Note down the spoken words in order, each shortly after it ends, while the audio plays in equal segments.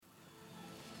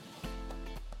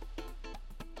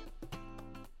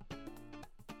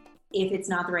If it's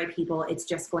not the right people, it's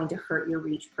just going to hurt your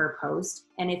reach per post.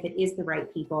 And if it is the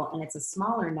right people and it's a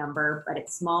smaller number, but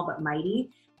it's small but mighty,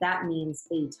 that means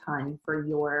a ton for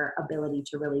your ability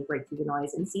to really break through the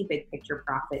noise and see big picture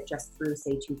profit just through,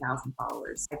 say, 2,000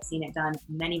 followers. I've seen it done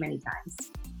many, many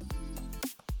times.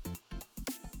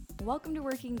 Welcome to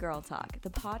Working Girl Talk,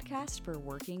 the podcast for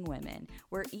working women,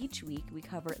 where each week we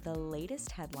cover the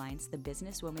latest headlines the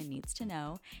businesswoman needs to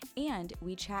know, and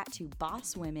we chat to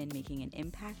boss women making an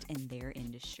impact in their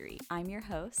industry. I'm your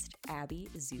host, Abby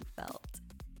Zufelt.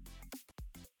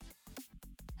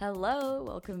 Hello,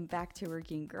 welcome back to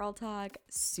Working Girl Talk.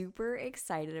 Super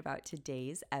excited about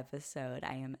today's episode.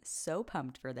 I am so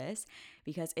pumped for this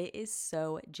because it is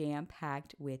so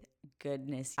jam-packed with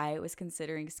goodness. I was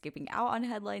considering skipping out on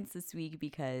headlines this week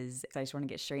because I just want to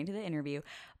get straight into the interview,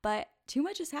 but too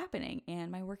much is happening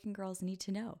and my working girls need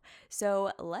to know.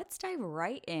 So let's dive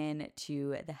right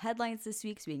into the headlines this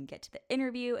week so we can get to the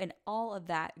interview and all of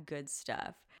that good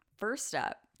stuff. First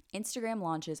up, Instagram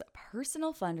launches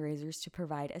personal fundraisers to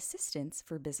provide assistance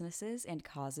for businesses and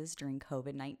causes during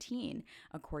COVID-19,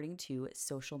 according to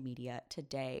Social Media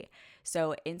Today.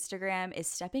 So Instagram is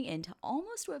stepping into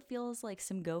almost what feels like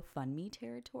some GoFundMe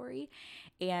territory.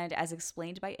 And as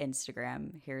explained by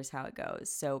Instagram, here's how it goes.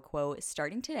 So, quote,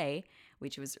 starting today,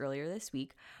 which was earlier this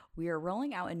week, we are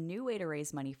rolling out a new way to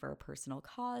raise money for a personal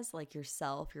cause like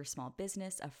yourself, your small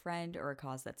business, a friend, or a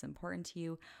cause that's important to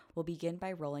you. We'll begin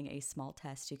by rolling a small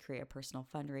test to create a personal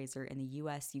fundraiser in the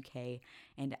US, UK,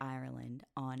 and Ireland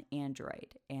on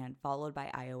Android, and followed by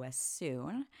iOS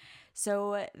soon.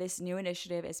 So this new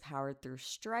initiative is powered through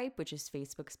Stripe, which is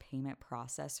Facebook's payment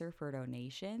processor for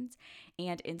donations,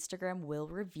 and Instagram will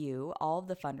review all of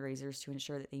the fundraisers to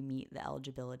ensure that they meet the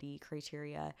eligibility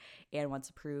criteria, and once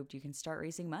approved, you can start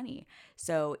raising money.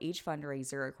 So each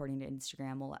fundraiser, according to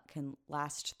Instagram, can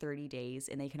last 30 days,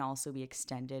 and they can also be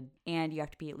extended, and you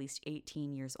have to be at least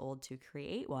 18 years old to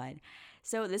create one.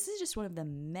 So this is just one of the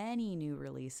many new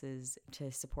releases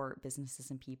to support businesses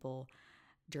and people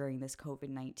during this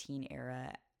COVID-19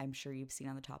 era. I'm sure you've seen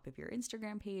on the top of your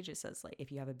Instagram page, it says like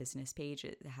if you have a business page,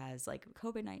 it has like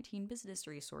COVID-19 business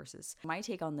resources. My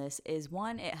take on this is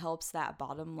one, it helps that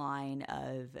bottom line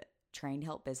of trying to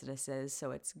help businesses,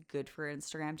 so it's good for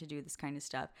Instagram to do this kind of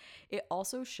stuff. It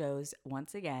also shows,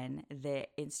 once again, that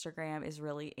Instagram is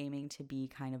really aiming to be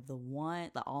kind of the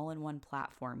all-in-one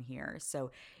platform here.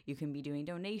 So you can be doing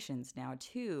donations now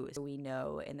too. So we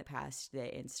know in the past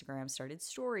that Instagram started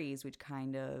stories, which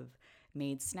kind of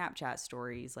made Snapchat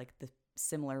stories, like the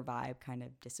similar vibe kind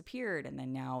of disappeared, and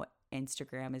then now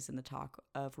Instagram is in the talk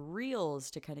of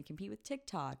Reels to kind of compete with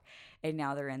TikTok. And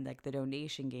now they're in like the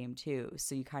donation game too.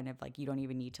 So you kind of like, you don't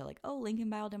even need to like, oh, link in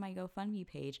bio to my GoFundMe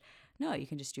page. No, you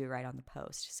can just do it right on the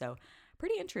post. So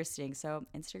pretty interesting. So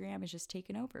Instagram is just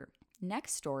taking over.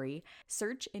 Next story,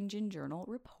 Search Engine Journal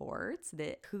reports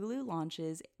that Hulu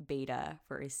launches beta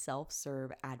for a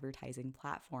self-serve advertising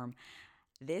platform.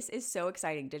 This is so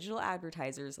exciting. Digital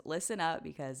advertisers, listen up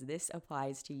because this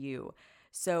applies to you.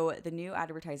 So the new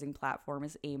advertising platform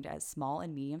is aimed at small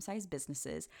and medium-sized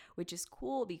businesses, which is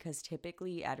cool because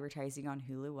typically advertising on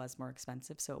Hulu was more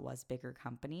expensive, so it was bigger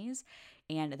companies.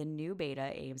 And the new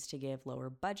beta aims to give lower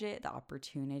budget the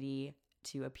opportunity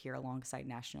to appear alongside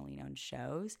nationally known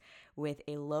shows with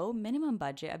a low minimum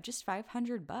budget of just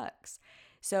 $500.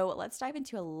 So let's dive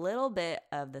into a little bit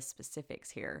of the specifics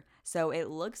here. So it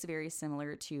looks very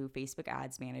similar to Facebook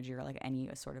Ads Manager, like any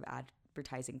sort of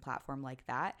advertising platform like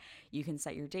that. You can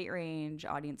set your date range,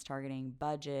 audience targeting,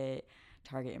 budget,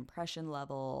 target impression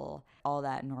level, all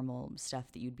that normal stuff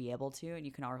that you'd be able to. And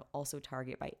you can also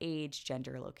target by age,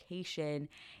 gender, location.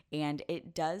 And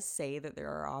it does say that there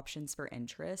are options for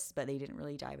interests, but they didn't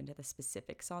really dive into the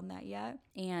specifics on that yet.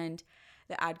 And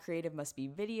the ad creative must be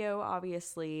video,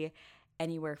 obviously,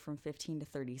 anywhere from 15 to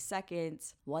 30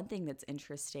 seconds. One thing that's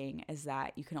interesting is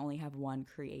that you can only have one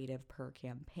creative per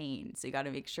campaign. So you got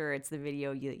to make sure it's the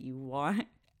video that you want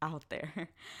out there.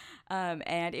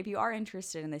 And if you are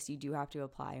interested in this, you do have to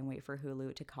apply and wait for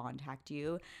Hulu to contact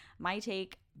you. My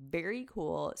take, very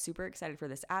cool, super excited for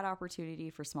this ad opportunity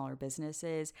for smaller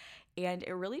businesses. And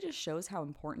it really just shows how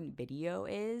important video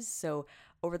is. So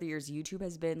over the years, YouTube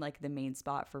has been like the main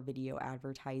spot for video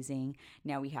advertising.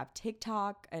 Now we have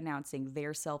TikTok announcing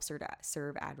their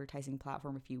self-serve advertising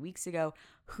platform a few weeks ago.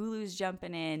 Hulu's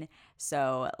jumping in.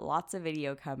 So lots of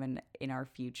video coming in our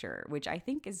future, which I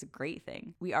think is a great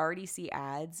thing. We already see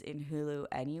ads in Hulu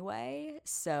anyway.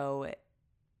 So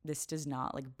this does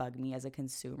not like bug me as a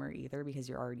consumer either because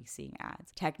you're already seeing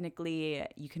ads. Technically,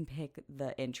 you can pick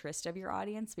the interest of your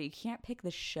audience, but you can't pick the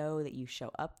show that you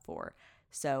show up for.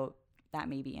 So that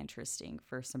may be interesting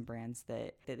for some brands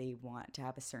that they want to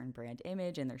have a certain brand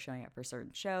image and they're showing up for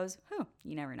certain shows.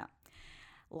 You never know.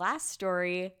 Last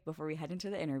story before we head into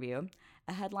the interview.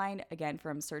 A headline again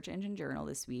from Search Engine Journal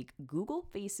this week: Google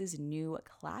faces new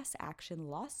class action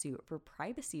lawsuit for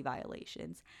privacy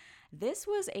violations. This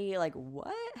was a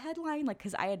what headline?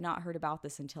 Because I had not heard about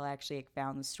this until I actually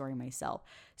found the story myself.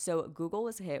 So Google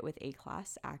was hit with a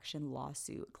class action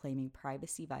lawsuit claiming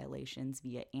privacy violations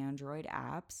via Android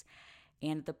apps.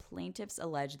 And the plaintiffs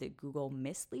allege that Google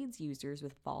misleads users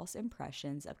with false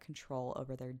impressions of control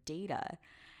over their data.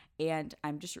 And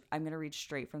I'm going to read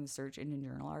straight from the Search Engine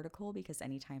Journal article, because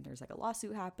anytime there's a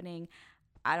lawsuit happening,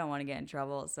 I don't want to get in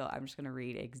trouble. So I'm just going to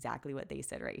read exactly what they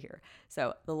said right here.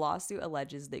 So the lawsuit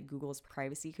alleges that Google's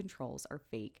privacy controls are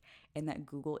fake and that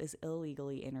Google is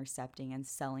illegally intercepting and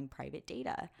selling private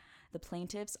data. The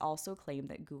plaintiffs also claim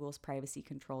that Google's privacy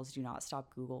controls do not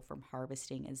stop Google from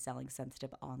harvesting and selling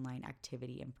sensitive online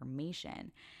activity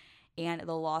information. And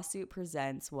the lawsuit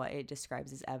presents what it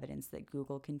describes as evidence that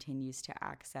Google continues to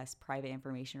access private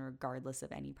information regardless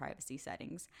of any privacy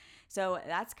settings. So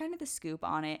that's kind of the scoop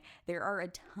on it. There are a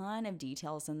ton of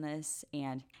details in this,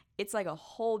 and it's a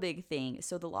whole big thing.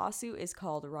 So the lawsuit is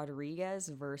called Rodriguez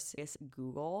versus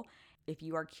Google. If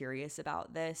you are curious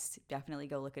about this, definitely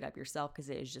go look it up yourself, because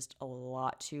it is just a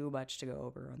lot too much to go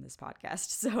over on this podcast.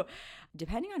 So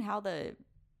depending on how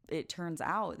it turns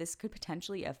out, this could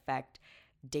potentially affect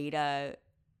data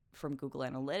from Google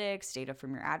Analytics, data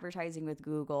from your advertising with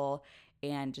Google,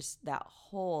 and just that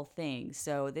whole thing.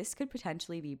 So this could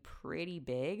potentially be pretty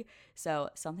big. So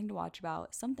something to watch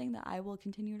about, something that I will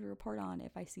continue to report on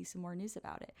if I see some more news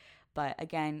about it. But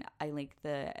again, I link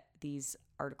these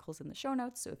articles in the show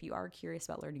notes. So if you are curious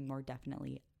about learning more,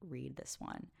 definitely read this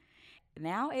one.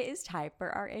 Now it is time for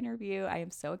our interview. I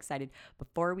am so excited.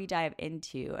 Before we dive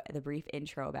into the brief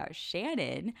intro about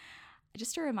Shannon,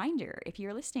 just a reminder, if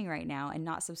you're listening right now and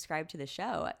not subscribed to the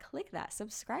show, click that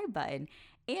subscribe button.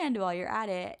 And while you're at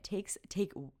it,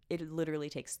 it literally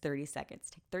takes 30 seconds.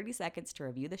 Take 30 seconds to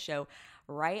review the show,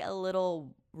 write a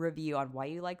little review on why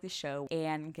you like the show,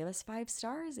 and give us 5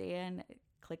 stars and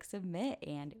click submit,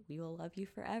 and we will love you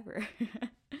forever.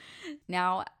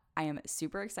 Now, I am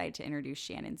super excited to introduce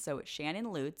Shannon. So Shannon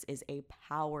Lutz is a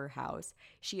powerhouse.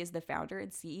 She is the founder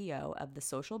and CEO of The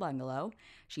Social Bungalow.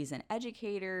 She's an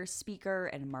educator, speaker,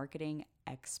 and marketing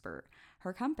expert.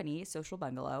 Her company, Social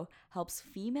Bungalow, helps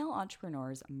female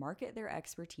entrepreneurs market their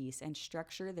expertise and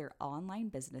structure their online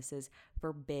businesses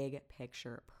for big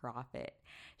picture profit.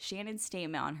 Shannon's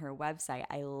statement on her website,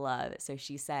 I love. So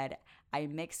she said, I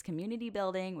mix community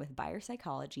building with buyer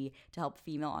psychology to help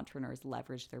female entrepreneurs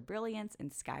leverage their brilliance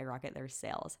and skyrocket their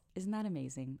sales. Isn't that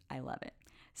amazing? I love it.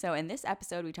 So in this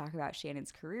episode, we talk about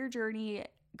Shannon's career journey,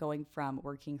 going from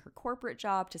working her corporate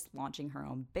job to launching her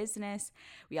own business.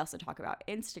 We also talk about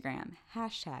Instagram,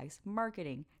 hashtags,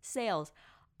 marketing, sales,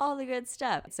 all the good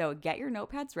stuff. So get your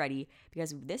notepads ready,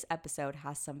 because this episode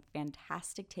has some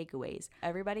fantastic takeaways.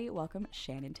 Everybody, welcome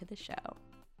Shannon to the show.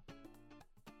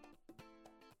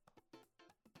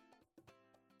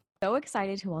 So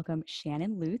excited to welcome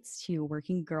Shannon Lutz to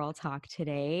Working Girl Talk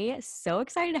today. So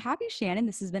excited to have you, Shannon.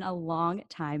 This has been a long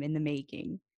time in the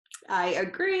making. I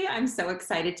agree. I'm so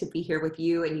excited to be here with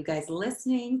you and you guys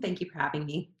listening. Thank you for having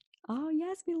me. Oh,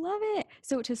 yes, we love it.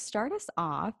 So to start us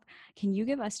off, can you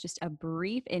give us just a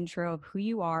brief intro of who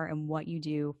you are and what you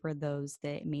do for those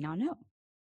that may not know?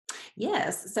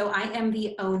 Yes. So I am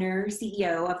the owner,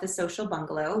 CEO of The Social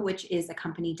Bungalow, which is a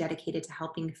company dedicated to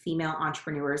helping female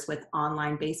entrepreneurs with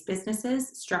online based businesses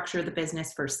structure the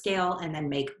business for scale and then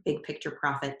make big picture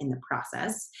profit in the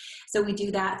process. So we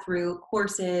do that through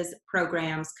courses,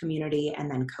 programs, community,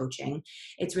 and then coaching.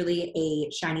 It's really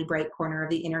a shiny, bright corner of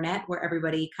the internet where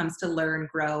everybody comes to learn,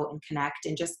 grow, and connect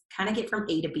and just kind of get from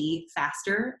A to B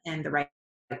faster and the right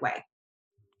way.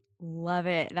 Love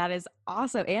it. That is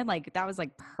awesome. And that was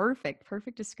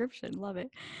perfect description. Love it.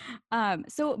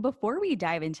 So before we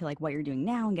dive into what you're doing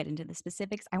now and get into the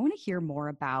specifics, I want to hear more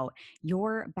about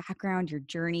your background, your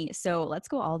journey. So let's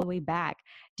go all the way back.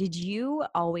 Did you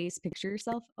always picture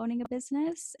yourself owning a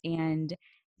business? And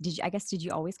did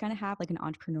you always kind of have an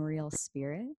entrepreneurial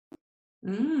spirit?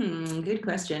 Good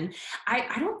question.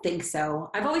 I don't think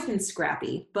so. I've always been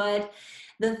scrappy, but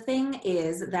the thing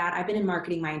is that I've been in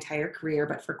marketing my entire career,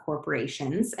 but for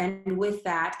corporations. And with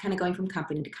that, kind of going from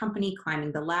company to company,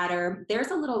 climbing the ladder,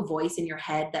 there's a little voice in your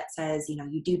head that says,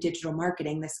 you do digital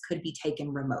marketing, this could be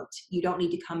taken remote. You don't need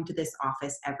to come to this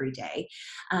office every day.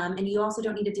 And you also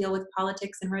don't need to deal with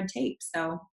politics and red tape.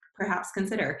 So perhaps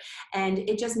consider. And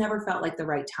it just never felt like the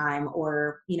right time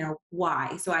or,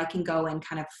 why. So I can go and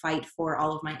kind of fight for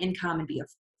all of my income and be a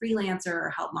freelancer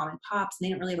or help mom and pops. And they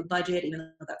didn't really have a budget, even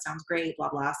though that sounds great, blah,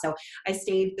 blah. So I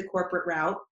stayed the corporate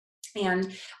route.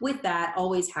 And with that,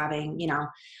 always having,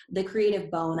 the creative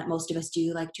bone that most of us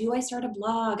do, like, do I start a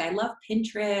blog? I love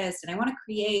Pinterest and I want to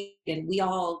create. And we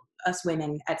all, us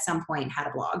women, at some point had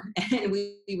a blog, and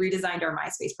we redesigned our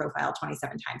MySpace profile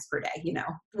 27 times per day.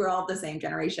 We're all the same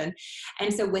generation.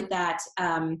 And so with that,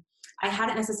 I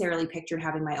hadn't necessarily pictured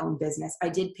having my own business. I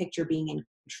did picture being in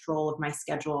control of my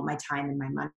schedule, my time, and my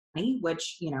money,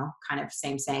 which, kind of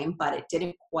same, but it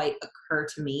didn't quite occur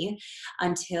to me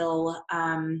until,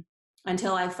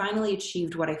 until I finally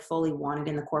achieved what I fully wanted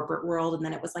in the corporate world. And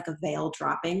then it was like a veil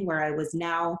dropping where I was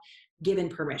now given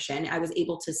permission. I was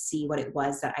able to see what it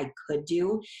was that I could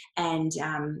do. And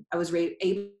I was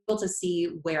able to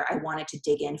see where I wanted to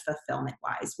dig in fulfillment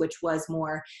wise, which was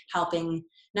more helping,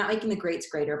 not making the greats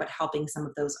greater, but helping some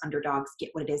of those underdogs get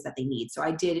what it is that they need. So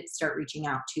I did start reaching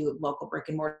out to local brick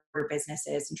and mortar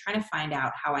businesses and trying to find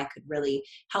out how I could really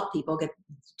help people get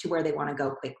to where they want to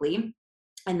go quickly.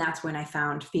 And that's when I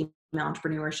found female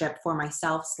entrepreneurship for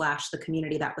myself / the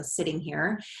community that was sitting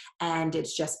here. And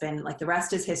it's just been like, the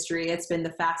rest is history. It's been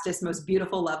the fastest, most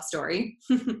beautiful love story.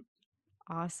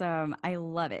 Awesome. I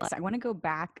love it. So I want to go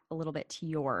back a little bit to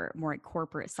your more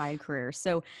corporate side career.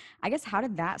 So I guess, how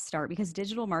did that start? Because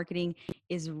digital marketing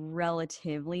is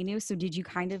relatively new. So did you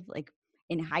kind of like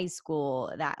in high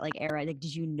school, that like era, like,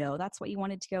 did you know that's what you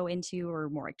wanted to go into, or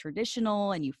more like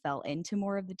traditional and you fell into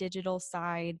more of the digital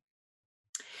side?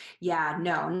 Yeah,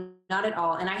 no, not at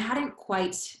all. And I hadn't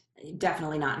quite,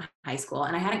 definitely not in high school,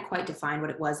 and I hadn't quite defined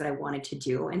what it was that I wanted to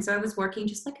do. And so I was working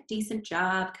just like a decent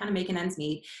job, kind of making ends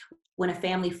meet, when a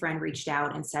family friend reached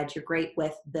out and said, "You're great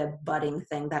with the budding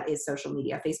thing that is social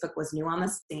media." Facebook was new on the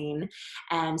scene,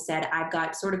 and said, "I've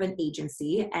got sort of an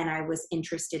agency and I was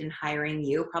interested in hiring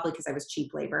you," probably because I was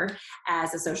cheap labor,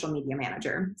 "as a social media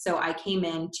manager." So I came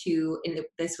into, and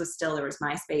this was still, there was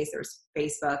MySpace, there was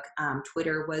Facebook,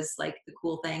 Twitter was like the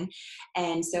cool thing.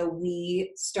 And so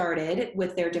we started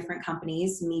with their different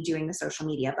companies, me doing the social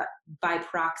media, but by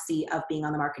proxy of being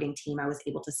on the marketing team, I was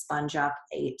able to sponge up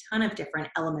a ton of different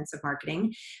elements of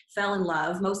marketing. Fell in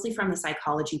love, mostly from the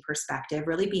psychology perspective,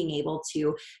 really being able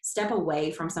to step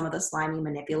away from some of the slimy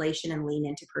manipulation and lean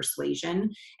into persuasion,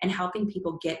 and helping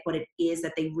people get what it is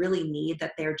that they really need,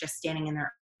 that they're just standing in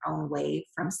their own way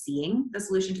from seeing the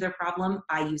solution to their problem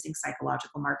by using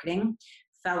psychological marketing.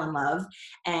 Fell in love.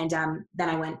 And then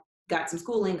I went, got some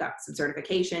schooling, got some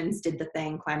certifications, did the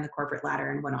thing, climbed the corporate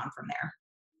ladder, and went on from there.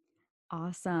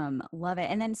 Awesome. Love it.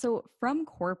 And then, so from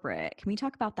corporate, can we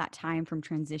talk about that time from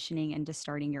transitioning into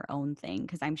starting your own thing?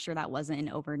 Because I'm sure that wasn't an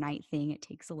overnight thing. It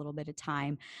takes a little bit of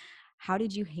time. How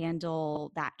did you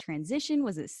handle that transition?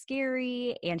 Was it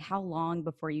scary? And how long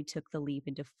before you took the leap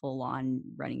into full on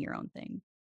running your own thing?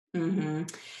 hmm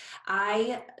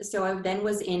I then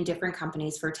was in different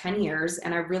companies for 10 years,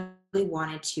 and I really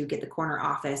wanted to get the corner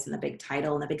office and the big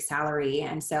title and the big salary.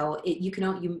 And so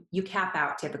you cap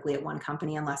out typically at one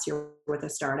company unless you're with a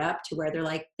startup, to where they're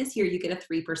like, "This year you get a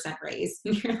 3% raise."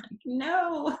 And you're like,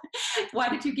 "No, why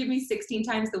did you give me 16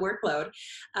 times the workload?"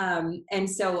 And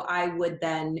so I would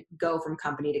then go from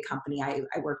company to company. I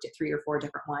worked at 3 or 4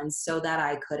 different ones so that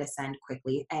I could ascend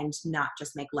quickly and not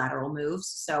just make lateral moves.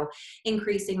 So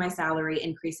increasing my salary,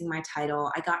 increasing my title.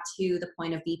 I got to the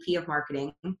point of VP of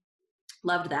marketing.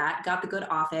 Loved that. Got the good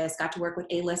office, got to work with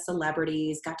A-list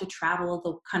celebrities, got to travel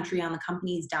the country on the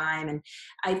company's dime. And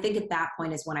I think at that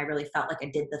point is when I really felt like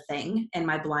I did the thing and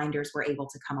my blinders were able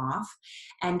to come off.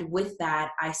 And with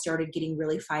that, I started getting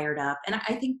really fired up. And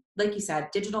I think, like you said,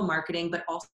 digital marketing, but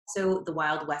also the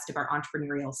wild west of our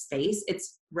entrepreneurial space,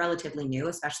 it's relatively new,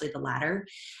 especially the latter.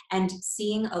 And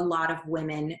seeing a lot of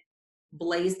women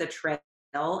blaze the trail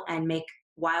and make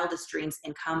wildest dreams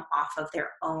income off of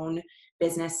their own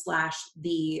business /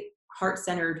 the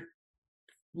heart-centered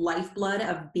lifeblood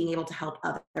of being able to help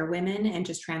other women and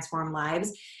just transform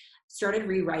lives, started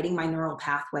rewriting my neural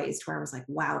pathways to where I was like,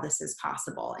 wow, this is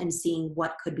possible, and seeing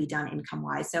what could be done income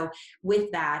wise. So with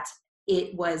that,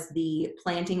 it was the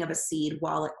planting of a seed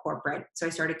while at corporate. So I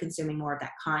started consuming more of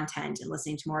that content and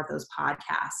listening to more of those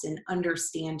podcasts and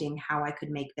understanding how I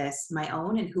could make this my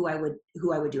own and who I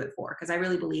would do it for. Because I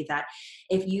really believe that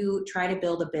if you try to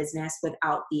build a business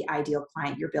without the ideal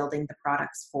client you're building the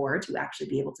products for to actually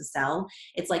be able to sell,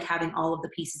 it's like having all of the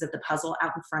pieces of the puzzle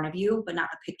out in front of you, but not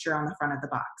the picture on the front of the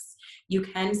box. You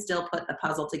can still put the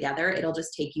puzzle together. It'll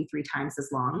just take you 3 times as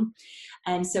long.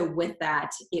 And so with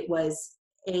that, it was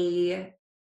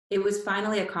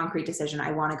finally a concrete decision.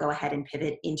 I want to go ahead and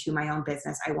pivot into my own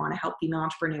business. I want to help female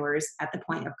entrepreneurs at the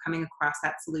point of coming across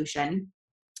that solution.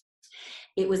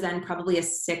 It was then probably a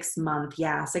 6 month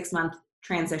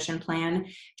transition plan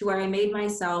to where I made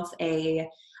myself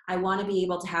I want to be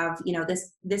able to have,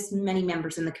 this many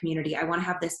members in the community. I want to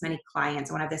have this many clients.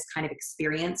 I want to have this kind of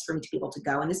experience for me to be able to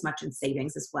go, and this much in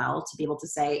savings as well, to be able to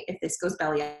say, if this goes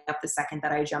belly up the second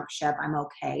that I jump ship, I'm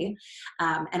okay.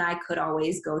 And I could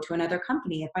always go to another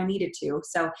company if I needed to.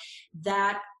 So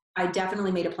that I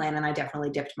definitely made a plan, and I definitely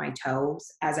dipped my toes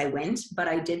as I went, but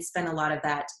I did spend a lot of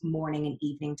that morning and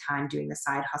evening time doing the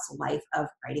side hustle life of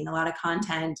writing a lot of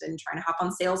content and trying to hop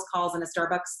on sales calls in a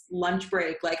Starbucks lunch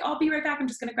break. Like, I'll be right back. I'm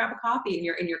just going to grab a coffee, and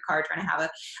you're in your car trying to have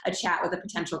a chat with a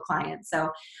potential client. So,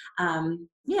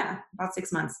 yeah, about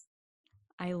 6 months.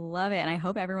 I love it. And I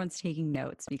hope everyone's taking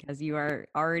notes because you are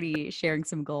already sharing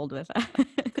some gold with us.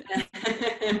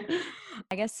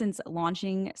 I guess since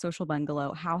launching Social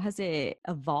Bungalow, how has it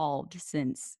evolved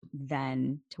since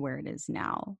then to where it is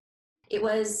now? It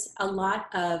was a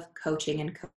lot of coaching,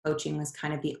 and coaching was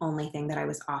kind of the only thing that I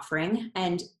was offering.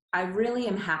 And I really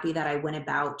am happy that I went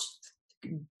about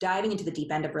diving into the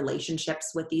deep end of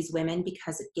relationships with these women,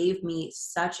 because it gave me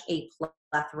such a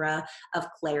plethora of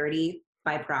clarity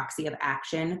by proxy of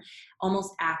action,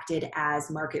 almost acted as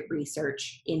market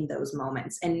research in those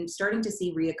moments, and starting to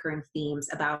see reoccurring themes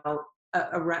about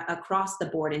across the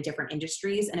board in different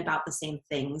industries and about the same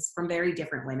things from very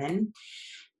different women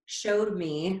showed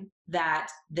me that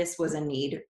this was a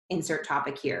need, insert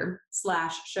topic here,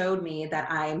 slash showed me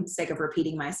that I'm sick of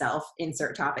repeating myself,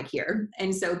 insert topic here.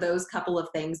 And so those couple of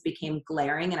things became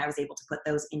glaring, and I was able to put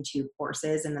those into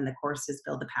courses, and then the courses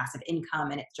build the passive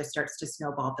income, and it just starts to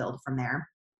snowball build from there.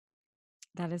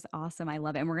 That is awesome. I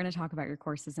love it. And we're going to talk about your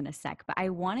courses in a sec. But I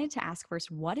wanted to ask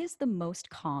first, what is the most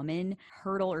common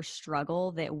hurdle or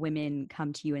struggle that women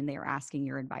come to you and they're asking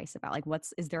your advice about? Like,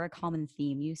 is there a common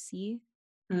theme you see?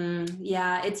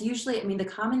 Yeah, it's usually, I mean, the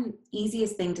common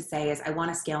easiest thing to say is I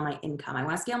want to scale my income. I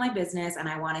want to scale my business, and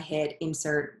I want to hit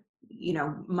insert,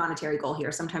 monetary goal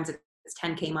here. Sometimes it's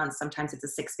 10K months, sometimes it's a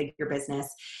six-figure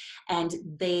business. And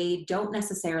they don't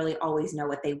necessarily always know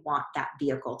what they want that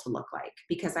vehicle to look like.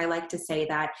 Because I like to say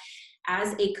that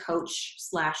as a coach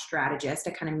slash strategist,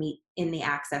 I kind of meet in the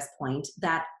access point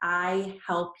that I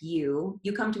help you.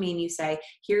 You come to me and you say,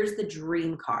 here's the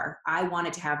dream car. I want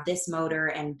it to have this motor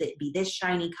and be this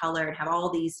shiny color and have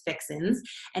all these fixins.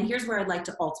 And here's where I'd like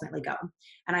to ultimately go.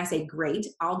 And I say, great,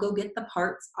 I'll go get the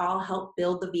parts. I'll help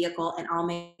build the vehicle, and I'll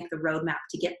make the roadmap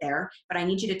to get there. But I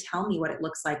need you to tell me what it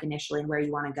looks like initially and where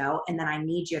you want to go. And then I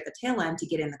need you at the tail end to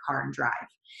get in the car and drive.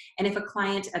 And if a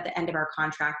client at the end of our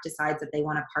contract decides that they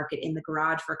want to park it in the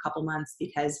garage for a couple months,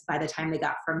 because by the time they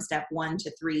got from step 1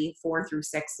 to 3, 4 through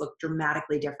 6 look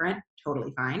dramatically different,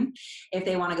 totally fine. If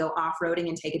they want to go off-roading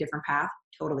and take a different path,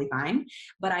 totally fine.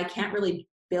 But I can't really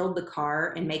build the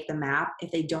car and make the map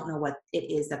if they don't know what it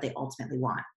is that they ultimately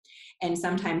want. And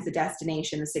sometimes the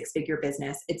destination, the six-figure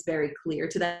business, it's very clear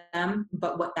to them,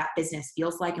 but what that business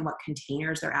feels like and what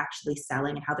containers they're actually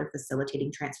selling and how they're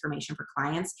facilitating transformation for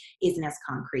clients isn't as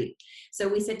concrete. So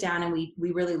we sit down and we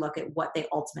really look at what they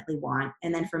ultimately want.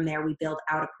 And then from there, we build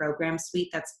out a program suite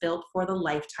that's built for the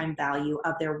lifetime value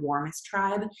of their warmest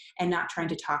tribe, and not trying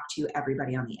to talk to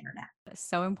everybody on the internet.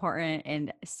 So important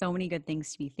and so many good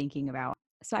things to be thinking about.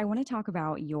 So, I want to talk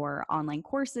about your online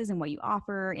courses and what you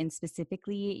offer, and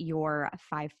specifically your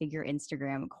 5-figure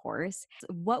Instagram course.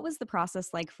 What was the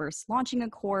process like first launching a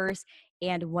course,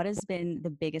 and what has been the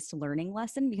biggest learning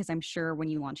lesson? Because I'm sure when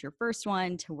you launch your first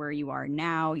one to where you are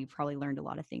now, you probably learned a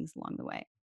lot of things along the way.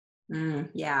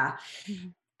 Yeah.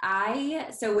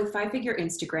 So with 5-figure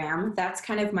Instagram, that's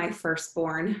kind of my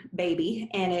firstborn baby,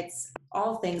 and it's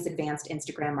all things advanced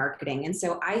Instagram marketing. And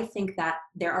so I think that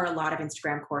there are a lot of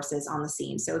Instagram courses on the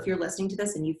scene. So if you're listening to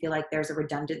this and you feel like there's a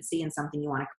redundancy in something you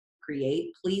want to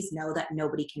create, please know that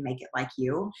nobody can make it like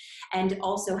you. And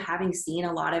also, having seen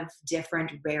a lot of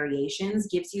different variations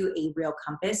gives you a real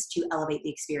compass to elevate the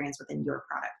experience within your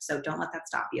product. So don't let that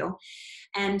stop you.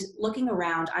 And looking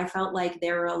around, I felt like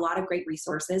there were a lot of great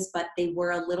resources, but they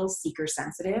were a little seeker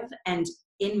sensitive. And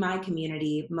in my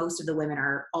community, most of the women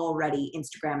are already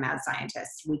Instagram mad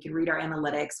scientists. We can read our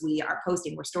analytics, we are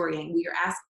posting, we're storying, we are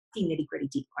asking nitty gritty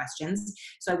deep questions.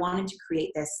 So I wanted to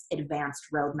create this advanced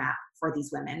roadmap for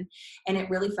these women. And it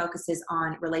really focuses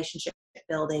on relationship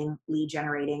building, lead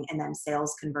generating, and then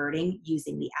sales converting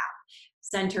using the app,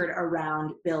 centered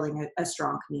around building a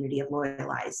strong community of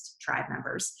loyalized tribe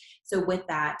members. So with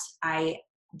that, I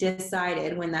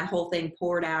decided when that whole thing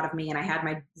poured out of me and I had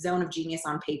my zone of genius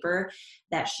on paper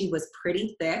that she was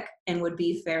pretty thick and would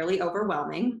be fairly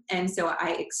overwhelming. And so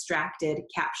I extracted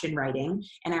caption writing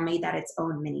and I made that its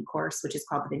own mini course, which is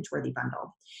called the Binge-Worthy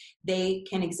Bundle. They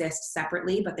can exist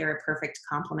separately, but they're a perfect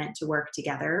complement to work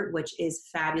together, which is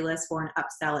fabulous for an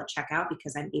upsell at checkout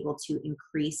because I'm able to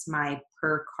increase my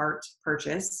per cart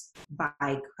purchase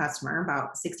by customer.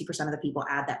 About 60% of the people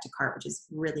add that to cart, which is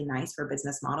really nice for a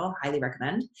business model. Highly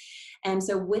recommend. And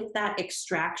so with that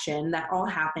extraction, that all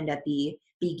happened at the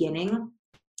beginning.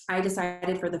 I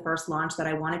decided for the first launch that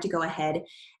I wanted to go ahead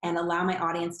and allow my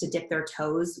audience to dip their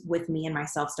toes with me in my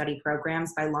self-study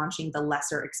programs by launching the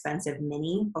lesser expensive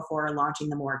mini before launching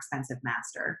the more expensive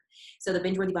master. So the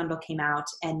Binge-Worthy Bundle came out,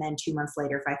 and then 2 months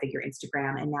later, 5-Figure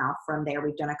Instagram. And now from there,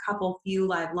 we've done a few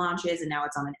live launches, and now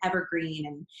it's on an evergreen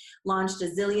and launched a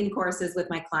zillion courses with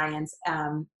my clients.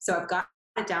 So I've got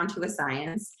it down to a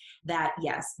science that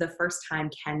yes, the first time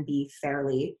can be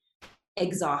fairly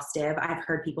exhaustive. I've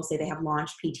heard people say they have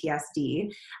launch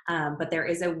PTSD, but there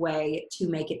is a way to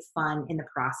make it fun in the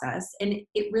process. And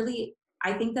it really,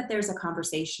 I think that there's a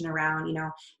conversation around,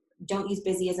 don't use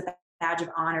busy as a badge of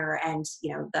honor. And,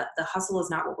 the hustle is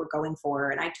not what we're going for.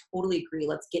 And I totally agree.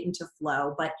 Let's get into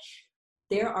flow. But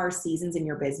there are seasons in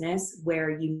your business where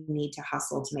you need to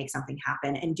hustle to make something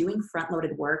happen, and doing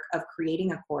front-loaded work of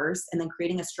creating a course and then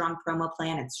creating a strong promo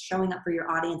plan and showing up for your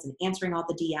audience and answering all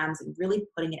the DMs and really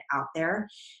putting it out there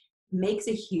makes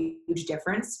a huge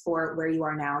difference for where you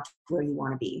are now to where you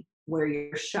want to be, where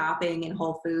you're shopping in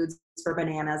Whole Foods for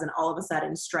bananas and all of a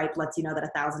sudden Stripe lets you know that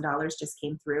 $1,000 just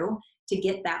came through. To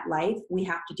get that life, we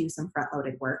have to do some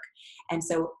front-loaded work. And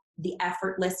so the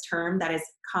effortless term that is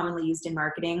commonly used in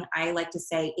marketing, I like to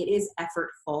say it is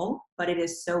effortful, but it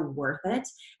is so worth it.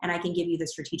 And I can give you the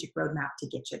strategic roadmap to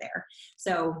get you there.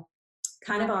 So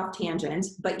kind of off tangent,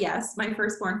 but yes, my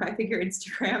firstborn 5-Figure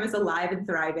Instagram is alive and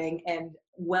thriving and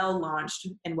well launched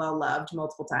and well loved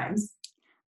multiple times.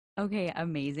 Okay,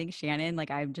 amazing, Shannon.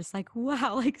 Like, I'm just like,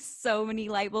 wow, like so many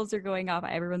light bulbs are going off.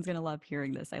 Everyone's going to love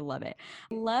hearing this. I love it.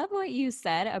 I love what you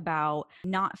said about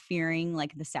not fearing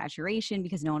like the saturation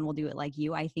because no one will do it like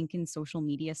you. I think in social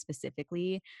media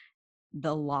specifically,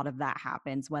 a lot of that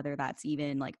happens, whether that's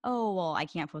even like, oh, well, I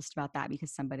can't post about that because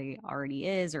somebody already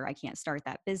is, or I can't start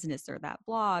that business or that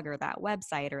blog or that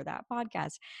website or that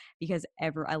podcast because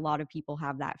a lot of people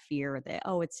have that fear that,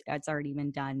 oh, it's already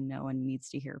been done. No one needs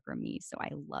to hear from me. So I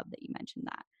love that you mentioned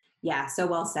that. Yeah, so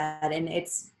well said. And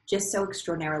it's just so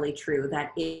extraordinarily true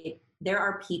that there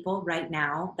are people right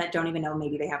now that don't even know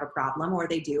maybe they have a problem, or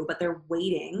they do, but they're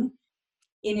waiting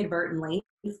inadvertently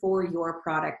for your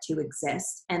product to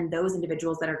exist. And those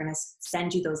individuals that are going to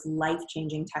send you those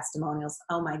life-changing testimonials,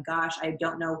 oh my gosh, I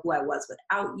don't know who I was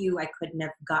without you. I couldn't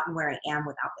have gotten where I am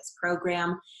without this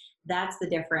program. That's the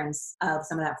difference of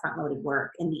some of that front-loaded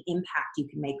work and the impact you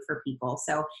can make for people.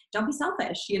 So don't be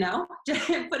selfish, just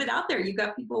put it out there. You've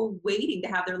got people waiting to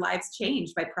have their lives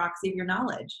changed by proxy of your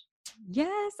knowledge.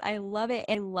 Yes, I love it.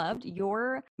 I loved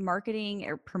your marketing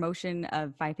or promotion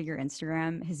of 5-Figure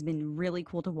Instagram has been really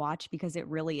cool to watch because it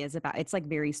really is it's like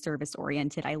very service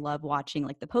oriented. I love watching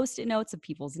like the post-it notes of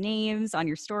people's names on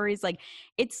your stories. Like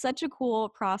it's such a cool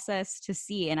process to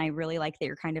see. And I really like that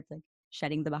you're kind of like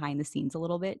shedding the behind the scenes a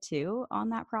little bit too on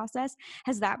that process.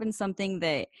 Has that been something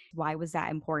why was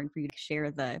that important for you to share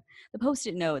the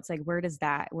post-it notes? Like where'd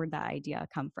that idea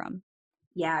come from?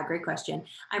 Yeah, great question.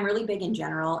 I'm really big in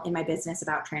general in my business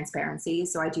about transparency.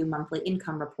 So I do monthly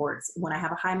income reports. When I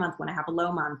have a high month, when I have a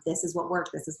low month, this is what worked,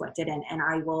 this is what didn't. And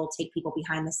I will take people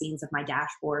behind the scenes of my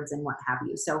dashboards and what have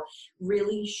you. So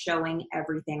really showing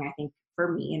everything, I think,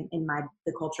 for me in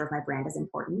the culture of my brand is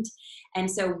important.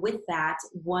 And so with that,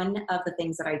 one of the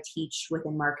things that I teach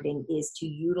within marketing is to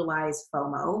utilize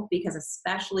FOMO, because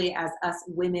especially as us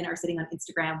women are sitting on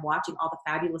Instagram watching all the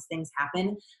fabulous things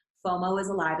happen, FOMO is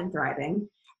alive and thriving,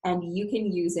 and you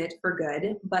can use it for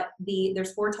good. But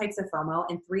there's 4 types of FOMO,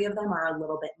 and 3 of them are a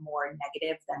little bit more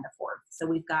negative than the 4th. So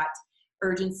we've got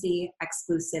urgency,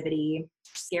 exclusivity,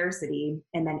 scarcity,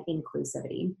 and then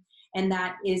inclusivity. And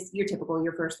that is your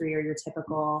first 3 are your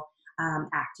typical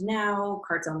act now,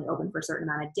 carts only open for a certain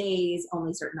amount of days, only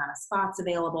a certain amount of spots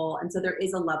available. And so there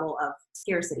is a level of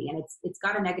scarcity, and it's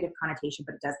got a negative connotation,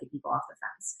 but it does get people off the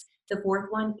fence. The 4th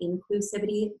one,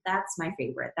 inclusivity, that's my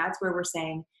favorite. That's where we're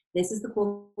saying, this is the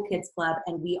Cool Kids Club,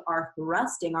 and we are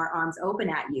thrusting our arms open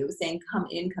at you, saying, come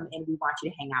in, we want you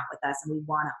to hang out with us, and we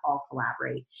want to all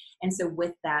collaborate. And so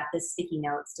with that, the sticky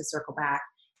notes, to circle back,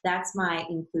 that's my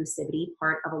inclusivity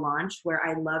part of a launch, where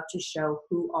I love to show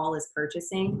who all is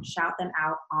purchasing, shout them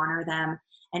out, honor them,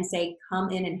 and say, come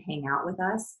in and hang out with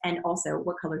us. And also,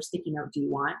 what color sticky note do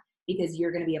you want? because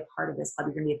you're going to be a part of this club.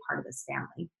 You're going to be a part of this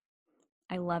family.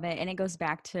 I love it. And it goes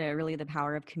back to really the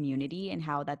power of community and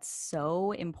how that's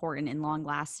so important and long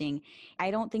lasting.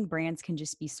 I don't think brands can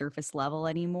just be surface level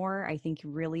anymore. I think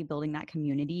really building that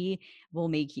community will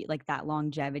make you like that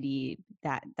longevity,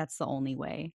 that's the only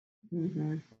way.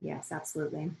 Yes,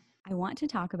 absolutely. I want to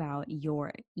talk about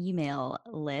your email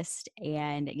list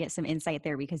and get some insight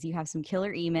there because you have some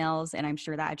killer emails, and I'm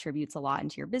sure that attributes a lot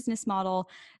into your business model.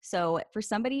 So, for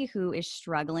somebody who is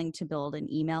struggling to build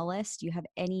an email list, do you have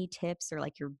any tips or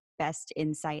like your best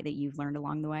insight that you've learned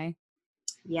along the way?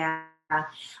 Yeah.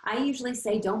 I usually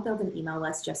say don't build an email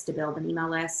list just to build an email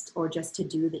list or just to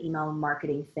do the email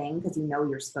marketing thing because you know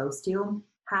you're supposed to.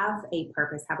 Have a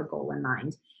purpose, have a goal in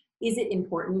mind. Is it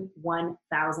important?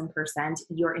 1000%.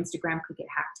 Your Instagram could get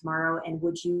hacked tomorrow. And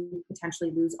would you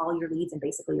potentially lose all your leads and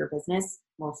basically your business?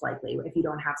 Most likely, if you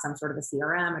don't have some sort of a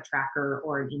CRM, a tracker,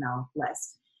 or an email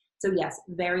list. So, yes,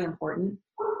 very important.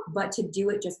 But to do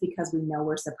it just because we know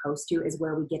we're supposed to is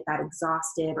where we get that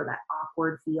exhaustive or that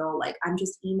awkward feel like I'm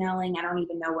just emailing. I don't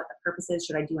even know what the purpose is.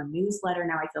 Should I do a newsletter?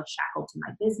 Now I feel shackled to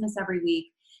my business every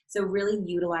week. So really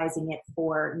utilizing it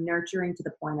for nurturing to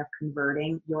the point of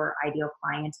converting your ideal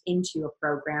client into a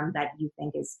program that you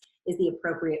think is the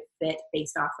appropriate fit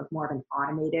based off of more of an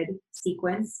automated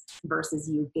sequence versus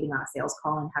you getting on a sales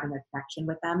call and having a connection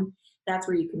with them. That's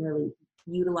where you can really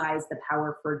utilize the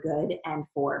power for good and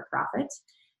for profit.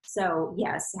 So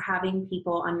yes, having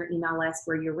people on your email list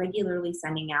where you're regularly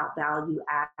sending out value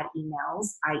add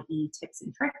emails, i.e. tips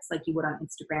and tricks like you would on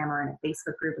Instagram or in a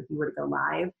Facebook group if you were to go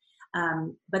live.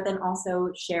 But then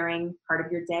also sharing part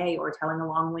of your day or telling a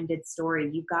long-winded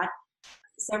story. You've got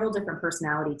several different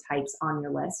personality types on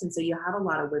your list. And so you have a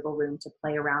lot of wiggle room to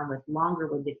play around with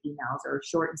longer-winded emails or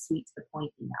short and sweet to the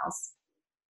point emails.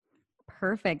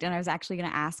 Perfect. And I was actually going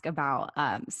to ask about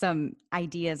some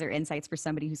ideas or insights for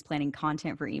somebody who's planning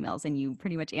content for emails, and you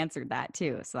pretty much answered that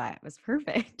too. So that was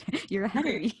perfect. You're ahead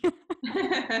of me.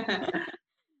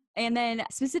 And then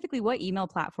specifically, what email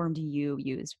platform do you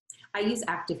use? I use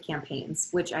Active Campaigns,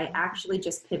 which I actually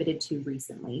just pivoted to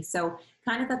recently. So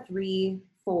kind of the 3,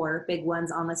 4 big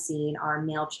ones on the scene are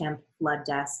MailChimp,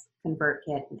 Flooddesk,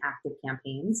 ConvertKit, and Active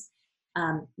Campaigns.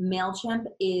 MailChimp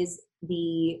is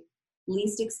the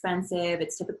least expensive.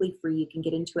 It's typically free. You can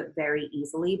get into it very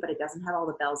easily, but it doesn't have all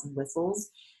the bells and whistles.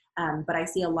 But I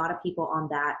see a lot of people on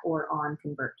that or on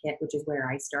ConvertKit, which is where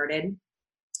I started.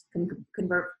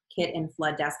 ConvertKit and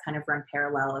Flooddesk kind of run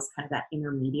parallel as kind of that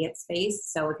intermediate space.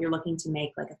 So if you're looking to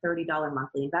make like a $30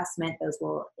 monthly investment, those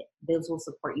will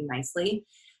support you nicely.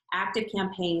 Active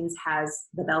Campaigns has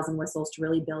the bells and whistles to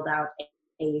really build out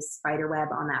a spider web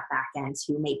on that back end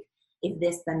to make if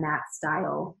this then that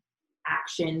style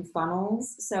action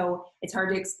funnels. So it's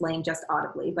hard to explain just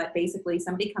audibly, but basically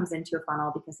somebody comes into a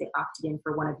funnel because they opted in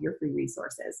for one of your free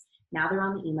resources. Now they're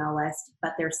on the email list,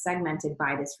 but they're segmented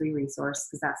by this free resource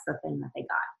because that's the thing that they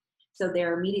got. So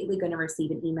they're immediately going to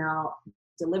receive an email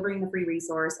delivering the free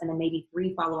resource and then maybe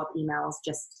 3 follow-up emails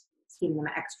just giving them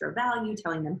extra value,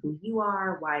 telling them who you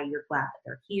are, why you're glad that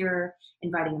they're here,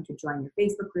 inviting them to join your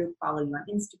Facebook group, follow you on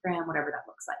Instagram, whatever that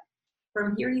looks like.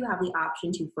 From here, you have the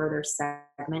option to further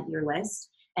segment your list.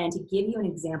 And to give you an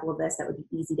example of this that would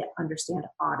be easy to understand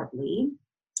audibly,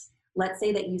 let's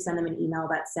say that you send them an email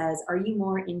that says, are you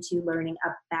more into learning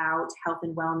about health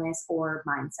and wellness or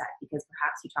mindset? Because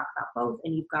perhaps you talk about both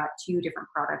and you've got 2 different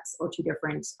products or 2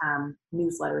 different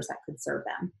newsletters that could serve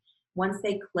them. Once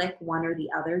they click one or the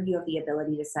other, you have the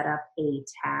ability to set up a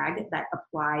tag that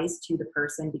applies to the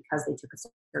person because they took a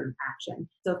certain action.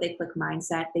 So if they click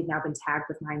mindset, they've now been tagged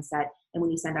with mindset. And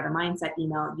when you send out a mindset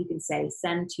email, you can say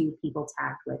send to people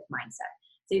tagged with mindset.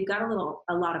 So you've got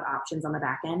a lot of options on the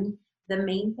back end. The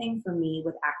main thing for me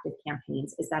with Active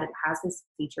Campaigns is that it has this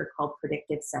feature called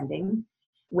predictive sending,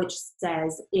 which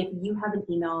says if you have an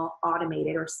email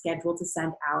automated or scheduled to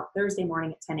send out Thursday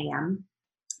morning at 10 a.m.,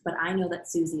 but I know that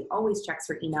Susie always checks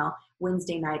her email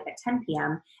Wednesday night at 10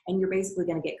 p.m. and you're basically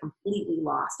going to get completely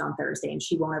lost on Thursday and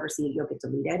she won't ever see it. You'll get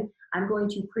deleted. I'm going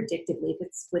to predictively, if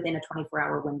it's within a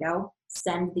 24-hour window,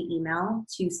 send the email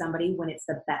to somebody when it's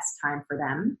the best time for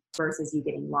them versus you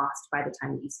getting lost by the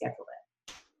time that you schedule it.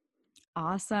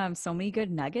 Awesome. So many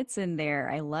good nuggets in there.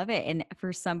 I love it. And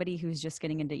for somebody who's just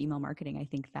getting into email marketing, I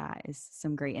think that is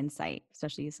some great insight,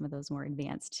 especially some of those more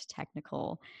advanced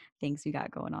technical things we got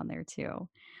going on there too.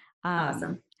 Um,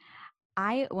 Awesome.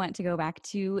 I want to go back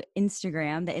to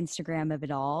Instagram, the Instagram of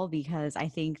it all, because I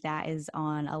think that is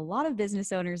on a lot of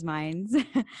business owners' minds.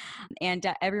 And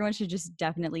everyone should just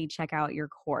definitely check out your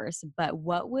course. But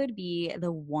what would be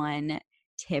the one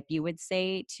tip you would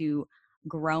say to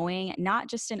growing not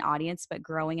just an audience, but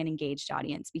growing an engaged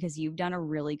audience, because you've done a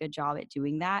really good job at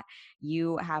doing that.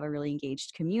 You have a really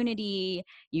engaged community.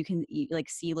 Like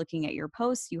see, looking at your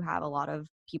posts, you have a lot of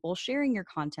people sharing your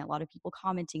content, a lot of people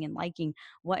commenting and liking.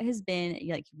 What has been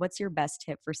like, what's your best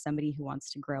tip for somebody who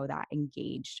wants to grow that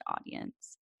engaged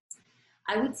audience?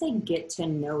 I would say get to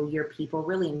know your people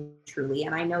really and truly.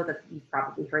 And I know that you've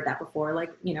probably heard that before,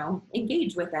 like,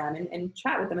 engage with them and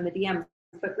chat with them in the DMs.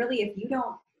 But really,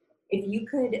 if you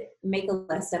could make a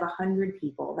list of 100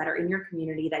 people that are in your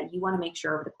community that you want to make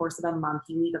sure over the course of a month,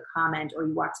 you leave a comment or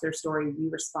you watch their story, you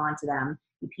respond to them,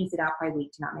 you piece it out by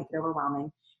week to not make it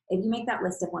overwhelming. If you make that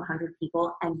list of 100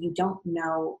 people and you don't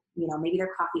know, maybe their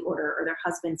coffee order or their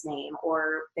husband's name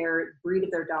or their breed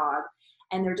of their dog,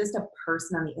 and they're just a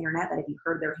person on the internet that if you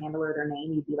heard their handle or their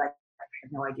name, you'd be like, I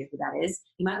have no idea who that is.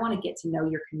 You might want to get to know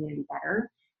your community better.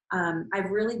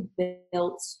 I've really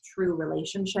built true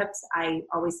relationships. I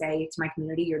always say to my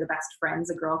community, you're the best friends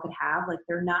a girl could have. Like,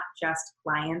 they're not just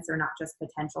clients, they're not just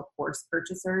potential course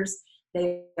purchasers.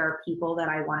 They are people that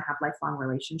I want to have lifelong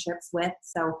relationships with.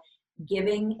 So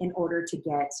giving in order to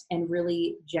get, and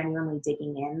really genuinely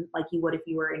digging in like you would if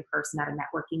you were in person at a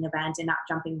networking event, and not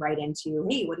jumping right into,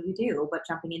 hey, what do you do? But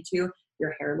jumping into,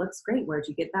 your hair looks great. Where'd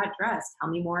you get that dress? Tell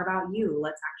me more about you.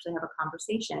 Let's actually have a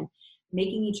conversation.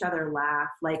 Making each other laugh,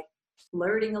 like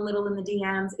flirting a little in the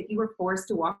DMs. If you were forced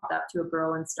to walk up to a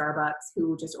girl in Starbucks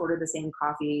who just ordered the same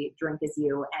coffee drink as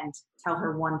you and tell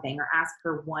her one thing or ask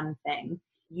her one thing,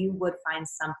 you would find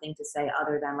something to say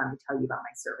other than, let me tell you about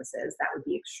my services. That would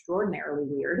be extraordinarily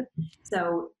weird.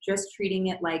 So just treating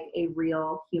it like a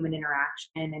real human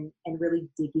interaction, and really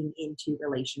digging into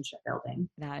relationship building.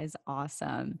 That is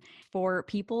awesome. For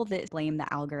people that blame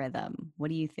the algorithm, what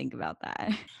do you think about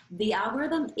that? The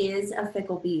algorithm is a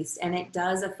fickle beast and it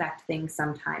does affect things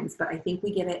sometimes, but I think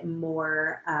we give it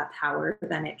more power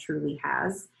than it truly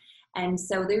has. And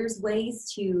so there's ways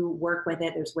to work with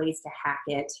it. There's ways to hack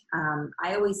it.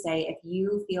 I always say, if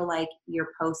you feel like your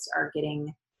posts are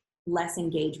getting less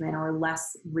engagement or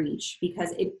less reach,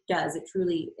 because it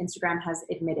truly, Instagram has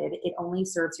admitted it only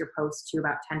serves your post to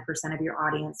about 10% of your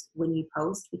audience when you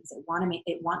post, because it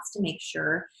wants to make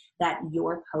sure that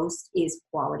your post is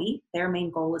quality. Their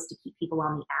main goal is to keep people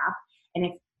on the app. And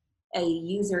if a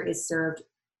user is served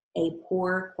a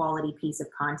poor quality piece of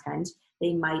content,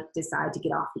 they might decide to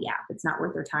get off the app. It's not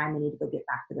worth their time. They need to go get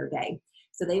back to their day.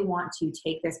 So they want to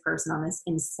take this person on this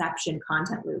inception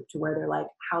content loop to where they're like,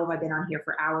 how have I been on here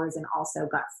for hours and also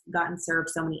gotten served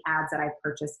so many ads that I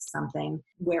purchased something?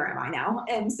 Where am I now?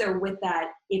 And so with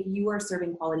that, if you are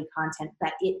serving quality content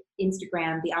that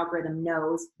Instagram, the algorithm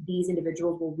knows these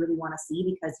individuals will really want to see,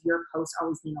 because your posts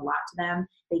always mean a lot to them.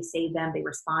 They save them, they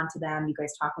respond to them, you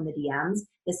guys talk in the DMs.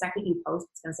 The second you post,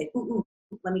 it's going to say, ooh,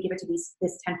 let me give it to this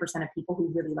 10% of people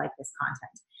who really like this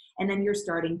content. And then you're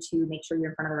starting to make sure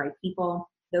you're in front of the right people.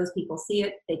 Those people see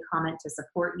it, they comment to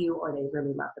support you, or they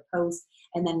really love the post.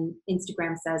 And then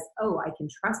Instagram says, oh, I can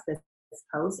trust this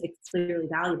post. It's clearly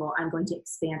valuable. I'm going to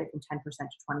expand it from 10%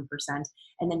 to 20%.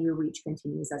 And then your reach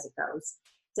continues as it goes.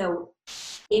 So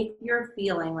if you're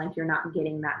feeling like you're not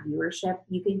getting that viewership,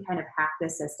 you can kind of hack the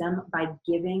system by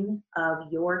giving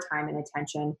of your time and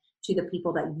attention to the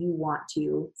people that you want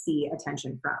to see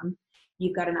attention from.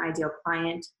 You've got an ideal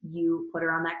client, you put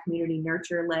her on that community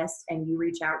nurture list, and you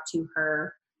reach out to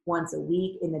her once a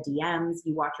week in the DMs.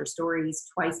 You watch her stories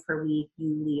twice per week.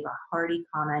 You leave a hearty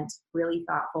comment, really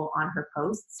thoughtful on her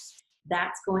posts.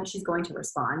 She's going to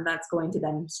respond. That's going to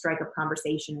then strike up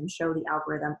conversation and show the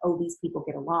algorithm, oh, these people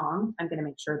get along. I'm going to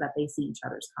make sure that they see each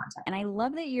other's content. And I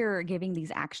love that you're giving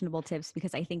these actionable tips,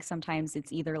 because I think sometimes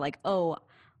it's either like, oh,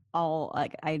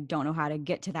 I don't know how to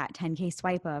get to that 10K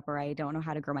swipe up, or I don't know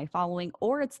how to grow my following,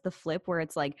 or it's the flip where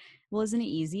it's like, well, isn't it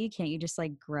easy? Can't you just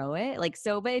like grow it? Like,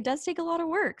 so, but it does take a lot of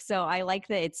work. So I like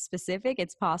that it's specific,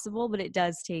 it's possible, but it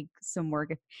does take some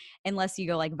work unless you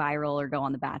go like viral or go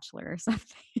on The Bachelor or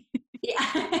something.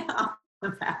 Yeah. The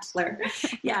Bachelor.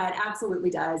 Yeah, it absolutely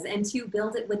does. And to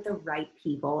build it with the right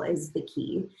people is the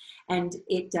key. And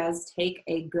it does take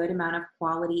a good amount of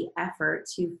quality effort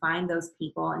to find those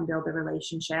people and build a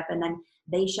relationship. And then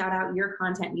they shout out your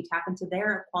content, you tap into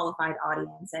their qualified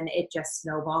audience, and it just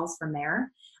snowballs from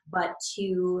there. But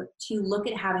to look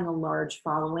at having a large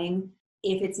following,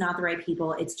 if it's not the right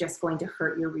people, it's just going to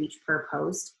hurt your reach per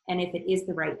post. And if it is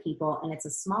the right people and it's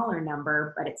a smaller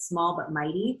number, but it's small but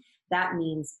mighty, that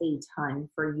means a ton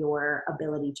for your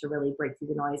ability to really break through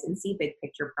the noise and see big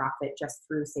picture profit just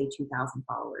through, say, 2,000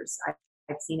 followers.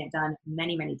 I've seen it done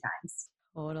many, many times.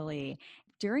 Totally.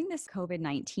 During this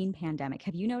COVID-19 pandemic,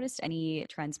 have you noticed any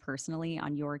trends personally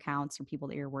on your accounts or people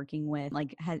that you're working with?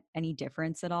 Like, had any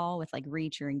difference at all with like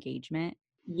reach or engagement?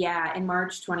 Yeah, in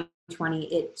March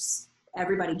 2020,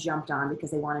 everybody jumped on because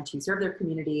they wanted to serve their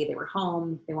community. They were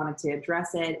home, they wanted to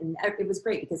address it, and it was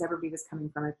great because everybody was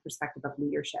coming from a perspective of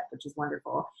leadership, which is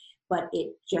wonderful. But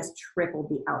it just tripled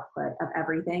the output of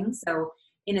everything. So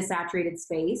in a saturated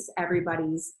space,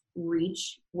 everybody's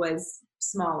reach was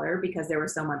smaller because there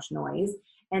was so much noise.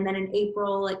 And then in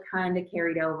April, it kind of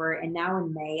carried over. And now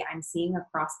in May, I'm seeing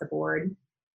across the board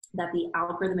that the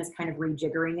algorithm is kind of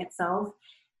rejiggering itself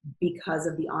because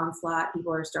of the onslaught.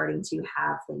 People are starting to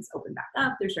have things open back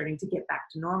up. They're starting to get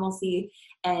back to normalcy.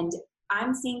 And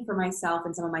I'm seeing for myself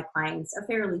and some of my clients a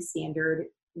fairly standard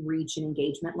reach and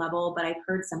engagement level. But I've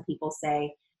heard some people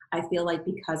say, I feel like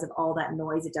because of all that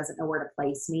noise, it doesn't know where to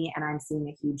place me. And I'm seeing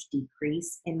a huge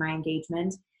decrease in my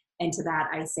engagement. And to that,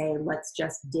 I say, let's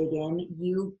just dig in.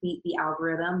 You beat the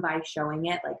algorithm by showing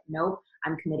it like, nope,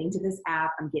 I'm committing to this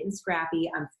app. I'm getting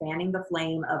scrappy. I'm fanning the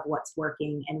flame of what's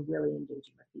working and really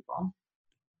engaging with people.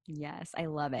 Yes, I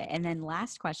love it. And then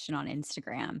last question on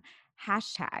Instagram,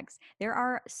 hashtags. There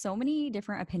are so many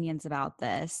different opinions about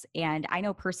this. And I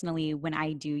know personally when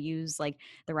I do use like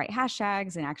the right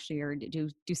hashtags and actually or do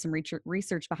some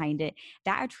research behind it,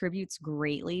 that attributes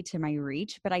greatly to my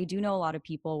reach. But I do know a lot of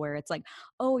people where it's like,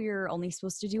 oh, you're only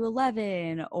supposed to do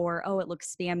 11 or oh, it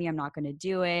looks spammy, I'm not going to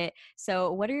do it.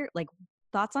 So what are your like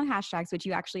thoughts on hashtags, which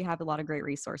you actually have a lot of great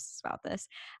resources about this.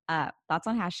 Thoughts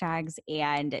on hashtags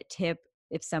and tip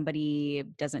if somebody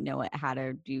doesn't know how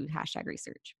to do hashtag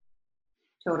research.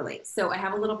 Totally. So I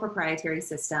have a little proprietary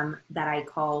system that I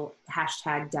call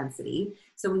hashtag density.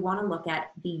 So we want to look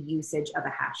at the usage of a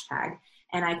hashtag.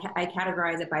 And I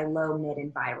categorize it by low, mid,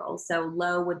 and viral. So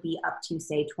low would be up to,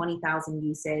 say, 20,000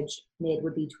 usage. Mid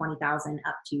would be 20,000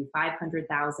 up to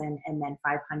 500,000. And then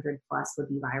 500 plus would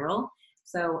be viral.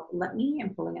 So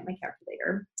I'm pulling up my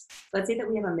calculator. Let's say that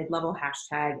we have a mid-level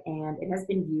hashtag and it has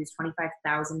been used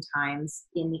 25,000 times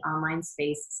in the online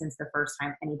space since the first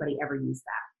time anybody ever used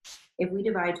that. If we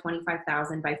divide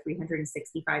 25,000 by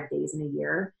 365 days in a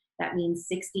year, that means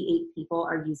 68 people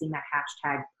are using that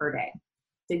hashtag per day.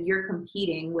 So you're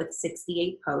competing with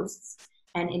 68 posts.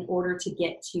 And in order to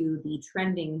get to the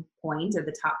trending point of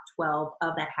the top 12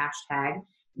 of that hashtag,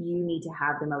 you need to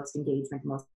have the most engagement, the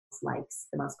most likes,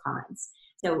 the most comments.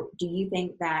 So do you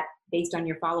think that based on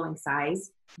your following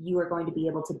size, you are going to be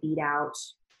able to beat out,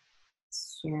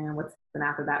 what's the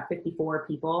math of that, 54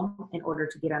 people in order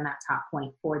to get on that top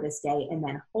point for this day and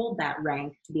then hold that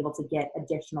rank to be able to get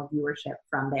additional viewership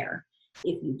from there?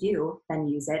 If you do, then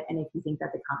use it. And if you think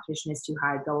that the competition is too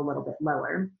high, go a little bit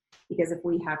lower. Because if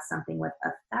we have something with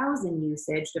 1,000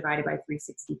 usage divided by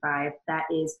 365, that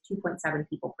is 2.7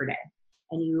 people per day.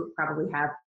 And you probably have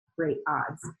great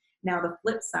odds. Now, the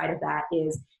flip side of that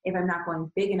is if I'm not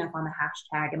going big enough on the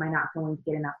hashtag, am I not going to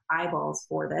get enough eyeballs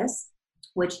for this?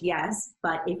 Which, yes,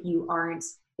 but if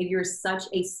you're such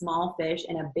a small fish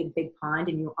in a big, big pond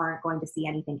and you aren't going to see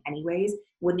anything anyways,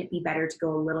 wouldn't it be better to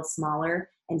go a little smaller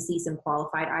and see some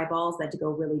qualified eyeballs than to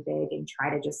go really big and try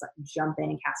to just like jump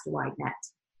in and cast a wide net?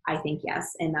 I think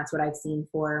yes. And that's what I've seen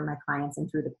for my clients and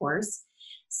through the course.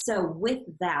 So with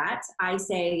that, I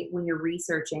say when you're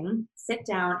researching, sit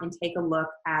down and take a look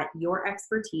at your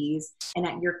expertise and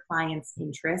at your clients'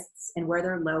 interests and where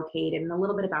they're located and a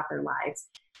little bit about their lives.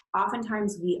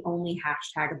 Oftentimes we only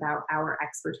hashtag about our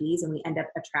expertise and we end up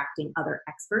attracting other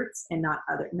experts and not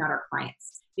our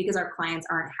clients, because our clients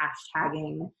aren't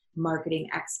hashtagging marketing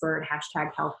expert,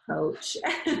 hashtag health coach.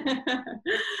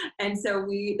 And so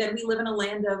we live in a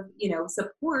land of,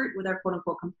 support with our quote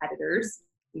unquote competitors.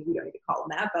 We don't even call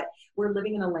them that, but we're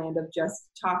living in a land of just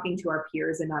talking to our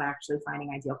peers and not actually finding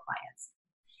ideal clients.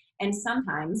 And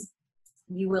sometimes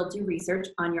you will do research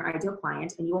on your ideal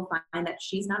client and you will find that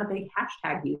she's not a big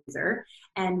hashtag user.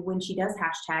 And when she does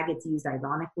hashtag, it's used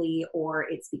ironically, or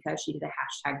it's because she did a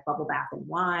hashtag bubble bath and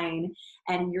wine.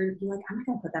 And you're like, I'm not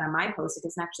going to put that on my post. It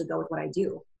doesn't actually go with what I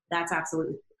do. That's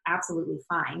absolutely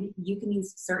fine. You can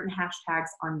use certain hashtags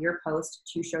on your post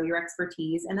to show your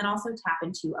expertise and then also tap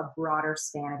into a broader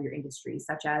span of your industry,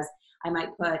 such as I might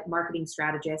put marketing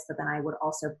strategist, but then I would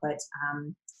also put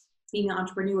female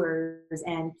entrepreneurs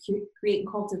and create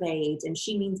and cultivate and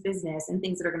she means business and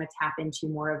things that are going to tap into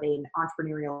more of an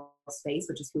entrepreneurial space,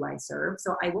 which is who I serve.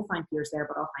 So I will find peers there,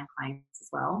 but I'll find clients as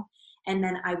well. And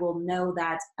then I will know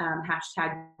that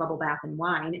hashtag bubble bath and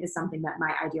wine is something that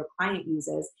my ideal client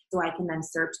uses. So I can then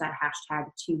search that hashtag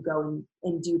to go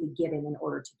and do the giving in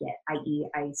order to get, i.e.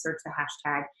 I search the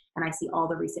hashtag and I see all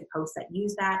the recent posts that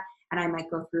use that. And I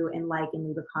might go through and like and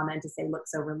leave a comment to say, look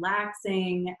so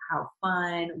relaxing, how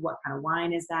fun, what kind of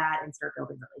wine is that, and start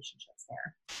building relationships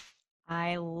there.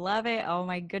 I love it. Oh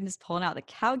my goodness, pulling out the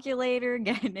calculator,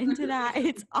 getting into that.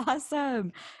 It's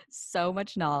awesome. So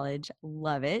much knowledge.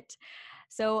 Love it.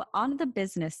 So, on the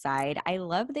business side, I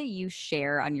love that you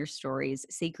share on your stories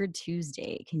Sacred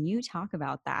Tuesday. Can you talk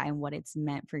about that and what it's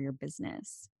meant for your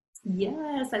business?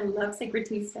 Yes, I love Sacred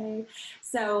Tuesday.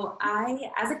 So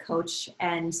I, as a coach,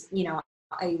 and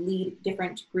I lead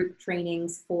different group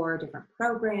trainings for different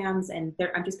programs, and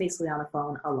I'm just basically on the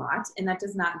phone a lot, and that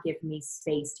does not give me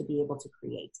space to be able to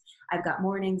create. I've got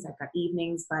mornings, I've got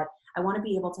evenings, but I want to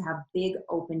be able to have big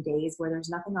open days where there's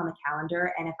nothing on the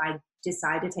calendar, and if I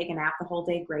decide to take a nap the whole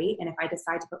day, great. And if I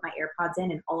decide to put my AirPods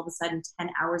in and all of a sudden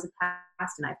 10 hours have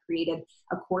passed and I've created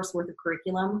a course worth of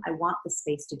curriculum, I want the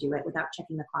space to do it without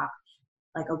checking the clock.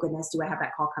 Like, oh goodness, do I have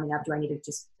that call coming up? Do I need to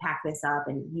just pack this up?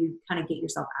 And you kind of get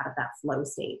yourself out of that flow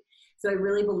state. So I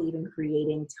really believe in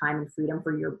creating time and freedom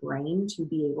for your brain to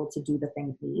be able to do the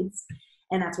thing it needs.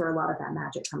 And that's where a lot of that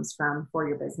magic comes from for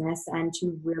your business, and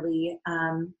to really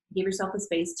give yourself the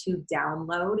space to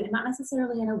download, and not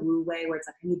necessarily in a woo way where it's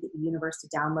like, I need the universe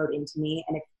to download into me.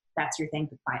 And if that's your thing,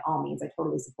 by all means, I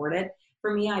totally support it.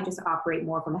 For me, I just operate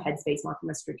more from a headspace, more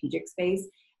from a strategic space.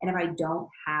 And if I don't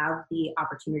have the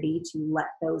opportunity to let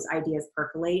those ideas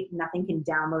percolate, nothing can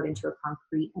download into a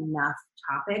concrete enough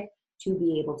topic to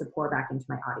be able to pour back into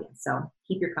my audience. So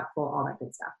keep your cup full, all that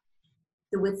good stuff.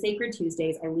 So with Sacred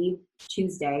Tuesdays, I leave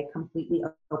Tuesday completely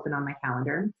open on my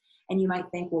calendar. And you might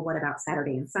think, well, what about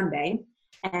Saturday and Sunday?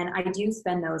 And I do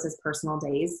spend those as personal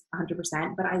days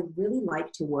 100%, but I really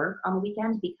like to work on the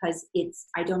weekend because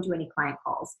I don't do any client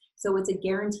calls. So it's a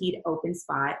guaranteed open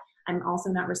spot. I'm also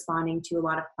not responding to a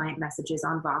lot of client messages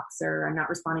on Voxer. I'm not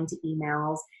responding to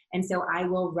emails. And so I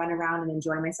will run around and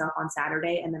enjoy myself on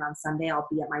Saturday. And then on Sunday, I'll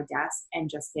be at my desk and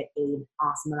just get an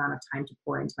awesome amount of time to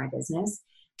pour into my business.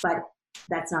 But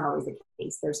that's not always the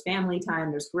case. There's family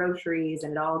time, there's groceries,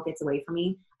 and it all gets away from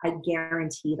me. I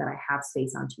guarantee that I have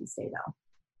space on Tuesday though.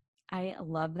 I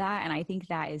love that. And I think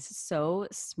that is so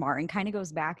smart and kind of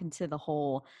goes back into the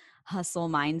whole hustle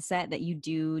mindset that you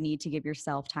do need to give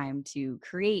yourself time to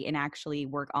create and actually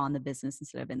work on the business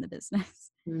instead of in the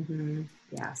business. Mm-hmm.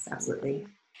 Yes, absolutely.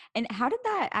 And how did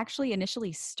that actually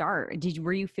initially start?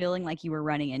 Were you feeling like you were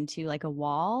running into like a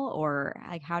wall, or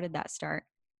like how did that start?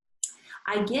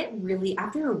 I get really,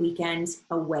 after a weekend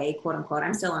away, quote unquote,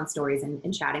 I'm still on stories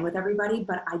and chatting with everybody,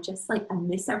 but I just like, I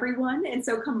miss everyone. And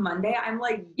so come Monday, I'm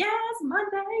like, yes,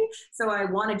 Monday. So I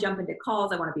want to jump into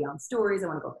calls. I want to be on stories. I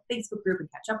want to go to the Facebook group and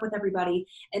catch up with everybody.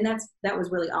 And that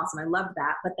was really awesome. I loved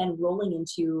that. But then rolling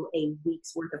into a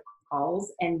week's worth of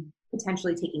calls and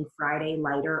potentially taking Friday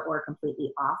lighter or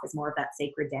completely off as more of that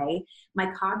sacred day,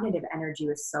 my cognitive energy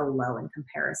was so low in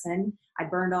comparison. I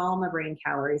burned all my brain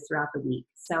calories throughout the week.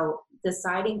 So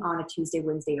deciding on a Tuesday,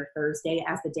 Wednesday, or Thursday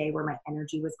as the day where my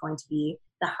energy was going to be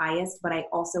the highest, but I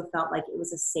also felt like it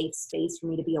was a safe space for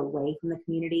me to be away from the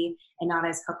community and not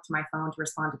as hooked to my phone to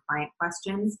respond to client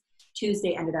questions.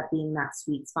 Tuesday ended up being that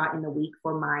sweet spot in the week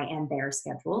for my and their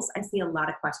schedules. I see a lot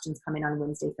of questions come in on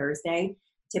Wednesday, Thursday.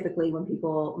 Typically when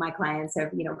my clients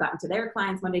have, gotten to their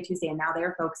clients Monday, Tuesday, and now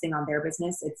they're focusing on their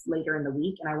business, it's later in the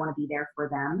week and I want to be there for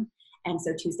them. And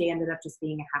so Tuesday ended up just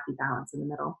being a happy balance in the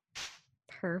middle.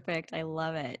 Perfect. I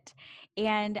love it.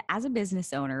 And as a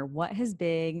business owner, what has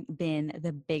been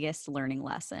the biggest learning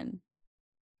lesson?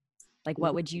 Like,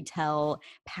 what would you tell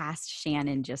past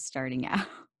Shannon just starting out?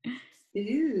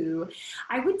 Ooh,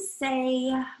 I would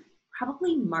say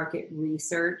probably market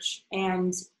research.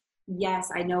 And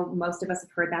yes, I know most of us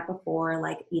have heard that before.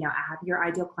 Like, have your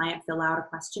ideal client fill out a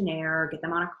questionnaire, get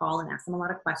them on a call and ask them a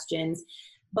lot of questions,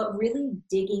 but really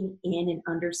digging in and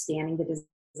understanding the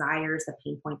desires, the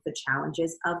pain points, the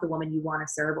challenges of the woman you want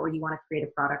to serve or you want to create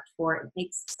a product for, it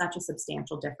makes such a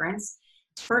substantial difference.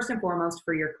 First and foremost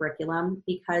for your curriculum,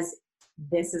 because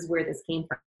this is where this came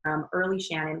from. Early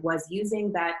Shannon was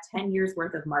using that 10 years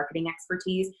worth of marketing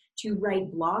expertise to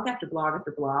write blog after blog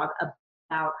after blog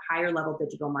about higher level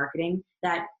digital marketing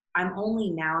that I'm only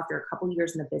now, after a couple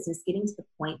years in the business, getting to the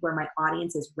point where my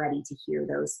audience is ready to hear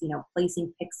those,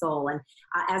 placing pixel. And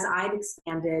as I've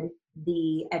expanded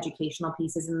the educational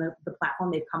pieces in the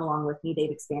platform, they've come along with me.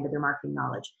 They've expanded their marketing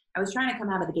knowledge. I was trying to come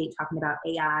out of the gate talking about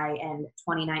AI and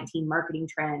 2019 marketing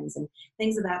trends and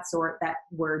things of that sort that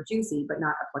were juicy, but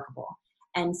not applicable.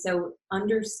 And so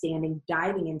understanding,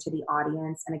 diving into the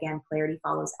audience, and again, clarity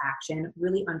follows action,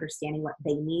 really understanding what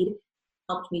they need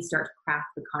helped me start to craft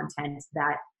the content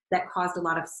that that caused a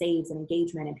lot of saves and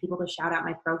engagement and people to shout out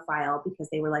my profile because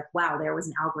they were like, wow, there was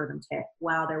an algorithm tip.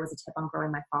 Wow, there was a tip on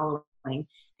growing my following.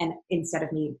 And instead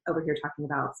of me over here talking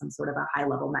about some sort of a high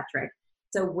level metric.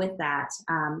 So with that,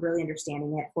 really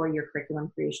understanding it for your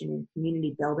curriculum creation and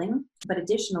community building. But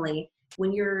additionally,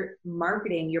 when you're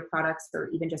marketing your products or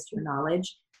even just your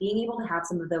knowledge, being able to have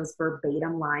some of those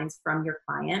verbatim lines from your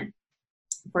client,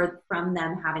 from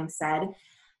them having said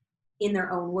in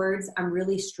their own words, I'm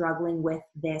really struggling with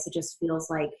this. It just feels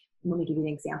like, let me give you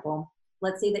an example.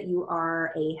 Let's say that you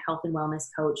are a health and wellness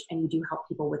coach and you do help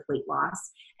people with weight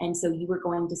loss. And so you were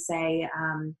going to say,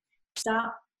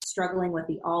 stop struggling with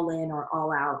the all in or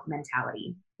all out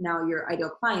mentality. Now your ideal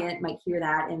client might hear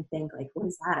that and think like, what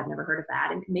is that? I've never heard of that.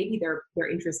 And maybe their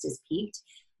interest is piqued.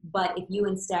 But if you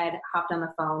instead hopped on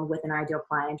the phone with an ideal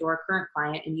client or a current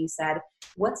client and you said,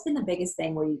 what's been the biggest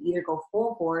thing where you either go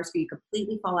full force or you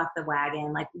completely fall off the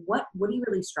wagon? Like what do you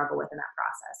really struggle with in that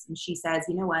process? And she says,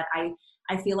 you know what,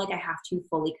 I feel like I have to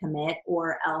fully commit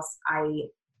or else I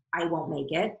won't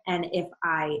make it. And if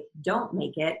I don't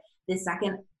make it, the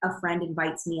second a friend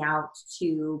invites me out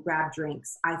to grab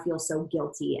drinks, I feel so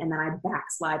guilty. And then I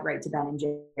backslide right to Ben and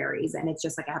Jerry's. And it's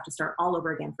just like I have to start all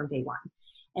over again from day one.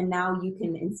 And now you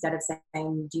can, instead of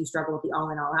saying, do you struggle with the all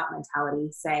in, all out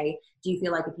mentality, say, do you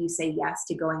feel like if you say yes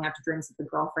to going out to drinks with a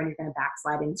girlfriend, you're going to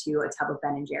backslide into a tub of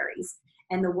Ben and Jerry's?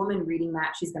 And the woman reading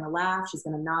that, she's going to laugh, she's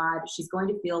going to nod, she's going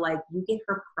to feel like you get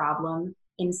her problem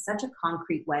in such a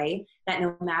concrete way that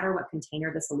no matter what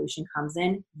container the solution comes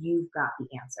in, you've got the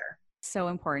answer. So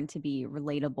important to be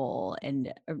relatable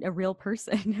and a real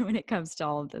person when it comes to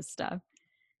all of this stuff.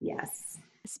 Yes.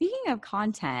 Speaking of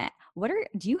content,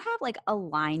 do you have like a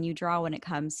line you draw when it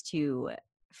comes to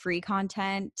free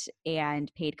content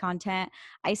and paid content?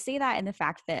 I say that in the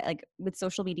fact that like with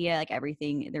social media, like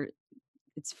everything there,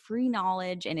 it's free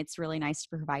knowledge and it's really nice to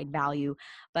provide value.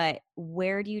 But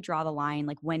where do you draw the line?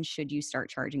 Like when should you start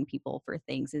charging people for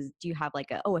things? Do you have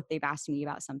like if they've asked me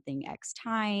about something X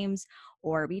times,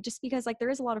 or just because like there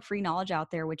is a lot of free knowledge out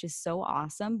there, which is so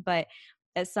awesome. But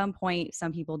at some point,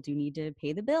 some people do need to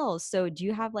pay the bills. So do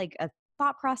you have like a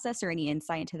thought process or any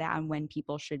insight into that on when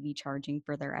people should be charging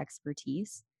for their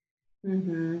expertise?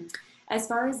 Mm-hmm. As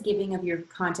far as giving of your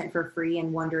content for free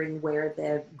and wondering where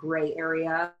the gray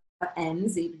area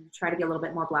ends, you try to be a little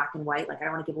bit more black and white. Like I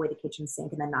don't want to give away the kitchen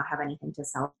sink and then not have anything to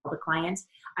sell the client.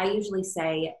 I usually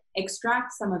say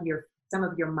extract some of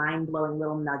your mind-blowing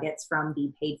little nuggets from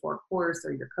the paid for course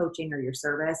or your coaching or your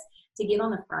service to give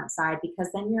on the front side, because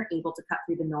then you're able to cut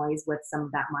through the noise with some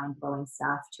of that mind-blowing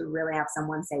stuff to really have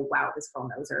someone say, wow, this girl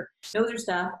knows her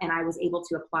stuff, and I was able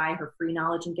to apply her free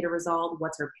knowledge and get a result.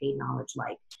 What's her paid knowledge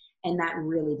like? And that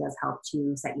really does help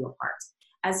to set you apart.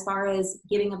 As far as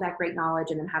giving of that great knowledge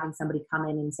and then having somebody come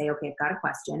in and say, okay, I've got a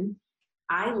question,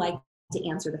 I like to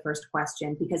answer the first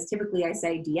question, because typically I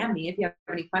say, DM me if you have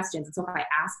any questions. And so if I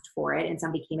asked for it and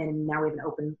somebody came in and now we have an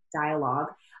open dialogue,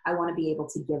 I want to be able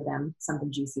to give them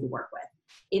something juicy to work with.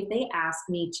 If they ask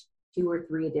me 2 or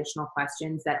 3 additional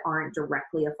questions that aren't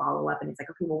directly a follow-up and it's like,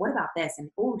 okay, well, what about this?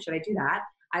 And, oh, should I do that?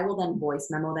 I will then voice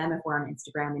memo them if we're on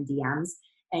Instagram and DMs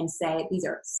and say, these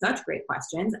are such great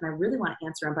questions and I really want to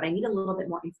answer them, but I need a little bit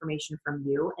more information from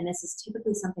you. And this is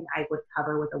typically something I would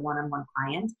cover with a one-on-one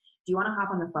client. Do you want to hop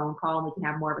on the phone call and we can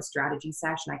have more of a strategy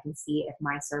session? I can see if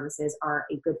my services are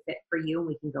a good fit for you and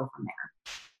we can go from there.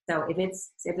 So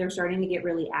if they're starting to get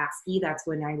really asky, that's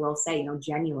when I will say,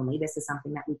 genuinely, this is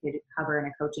something that we could cover in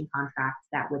a coaching contract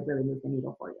that would really move the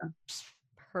needle for you.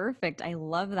 Perfect. I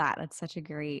love that. That's such a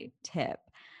great tip.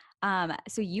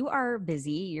 So you are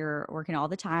busy, you're working all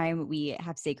the time. We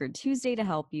have Sacred Tuesday to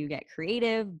help you get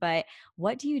creative, but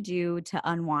what do you do to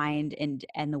unwind and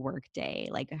end the work day?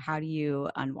 Like, how do you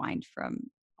unwind from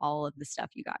all of the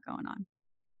stuff you got going on?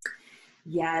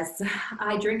 Yes,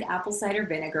 I drink apple cider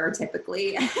vinegar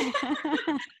typically.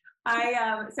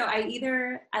 I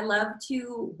love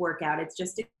to work out. It's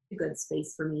just a good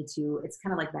space for me it's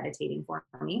kind of like meditating for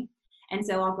me. And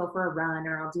so I'll go for a run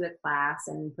or I'll do a class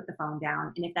and put the phone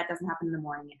down. And if that doesn't happen in the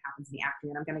morning, it happens in the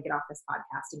afternoon. I'm going to get off this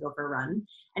podcast and go for a run.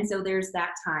 And so there's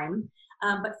that time.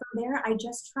 But from there, I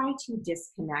just try to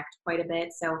disconnect quite a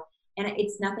bit. And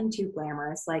it's nothing too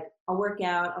glamorous. Like I'll work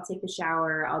out, I'll take the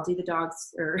shower, I'll do the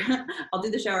dogs, or I'll do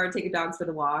the shower and take the dogs for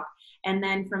the walk. And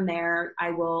then from there,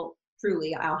 I'll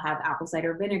have apple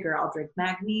cider vinegar. I'll drink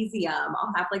magnesium.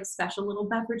 I'll have like special little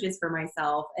beverages for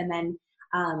myself. And then,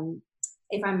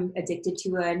 if I'm addicted to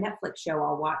a Netflix show,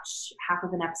 I'll watch half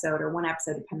of an episode or one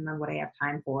episode, depending on what I have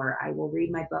time for. I will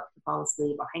read my book to fall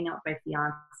asleep. I'll hang out with my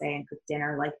fiance and cook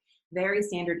dinner. Like very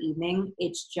standard evening.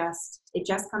 It just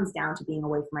comes down to being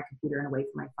away from my computer and away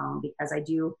from my phone, because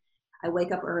I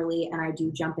wake up early and I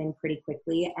do jump in pretty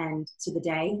quickly and to the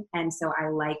day. And so I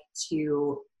like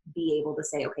to be able to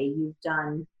say, okay, you've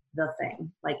done the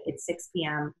thing. Like it's 6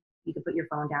 p.m. You can put your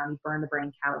phone down, you burn the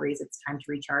brain calories. It's time to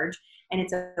recharge. And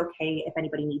it's okay if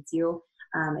anybody needs you.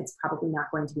 It's probably not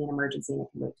going to be an emergency and it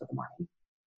can wait till the morning.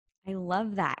 I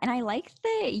love that. And I like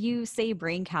that you say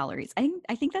brain calories.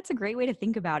 I think that's a great way to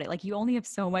think about it. Like you only have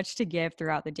so much to give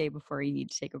throughout the day before you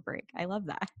need to take a break. I love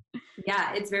that.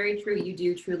 Yeah, it's very true. You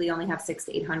do truly only have 6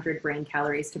 to 800 brain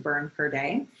calories to burn per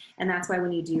day. And that's why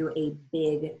when you do a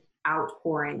big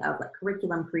outpouring of like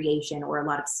curriculum creation or a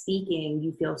lot of speaking,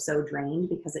 you feel so drained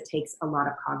because it takes a lot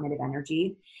of cognitive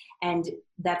energy. And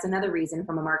that's another reason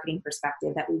from a marketing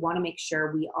perspective that we want to make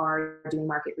sure we are doing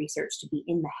market research to be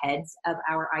in the heads of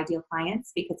our ideal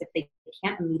clients, because if they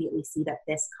can't immediately see that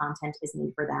this content is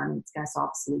made for them, it's going to solve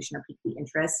the solution or pique the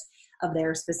interest of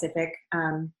their specific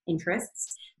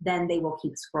interests, then they will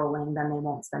keep scrolling, then they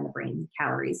won't spend the brain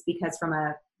calories. Because from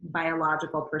a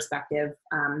biological perspective,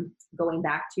 going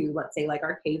back to, let's say, like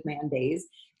our caveman days,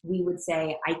 we would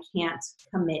say, I can't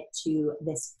commit to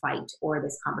this fight or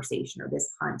this conversation or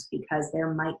this hunt because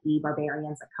there might be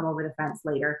barbarians that come over the fence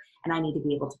later and I need to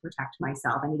be able to protect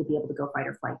myself. I need to be able to go fight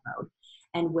or flight mode.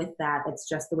 And with that, that's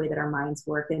just the way that our minds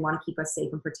work. They want to keep us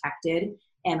safe and protected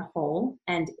and whole.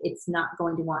 And it's not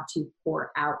going to want to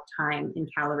pour out time and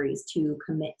calories to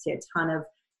commit to a ton of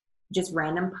just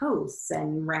random posts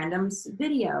and random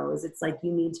videos. It's like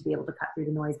you need to be able to cut through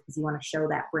the noise because you want to show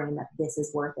that brain that this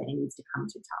is worth it and needs to come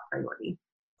to top priority.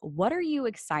 What are you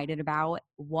excited about?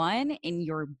 One, in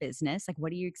your business, like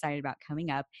what are you excited about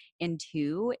coming up? And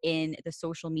two, in the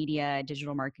social media,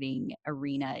 digital marketing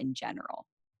arena in general?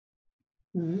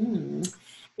 Mm.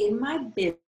 In my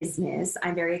business,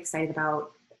 I'm very excited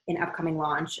about an upcoming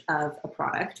launch of a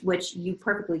product, which you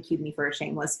perfectly cued me for a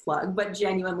shameless plug, but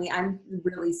genuinely, I'm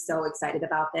really so excited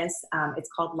about this. It's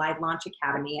called Live Launch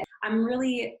Academy. I'm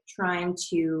really trying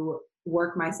to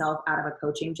work myself out of a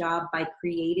coaching job by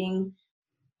creating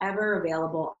ever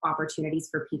available opportunities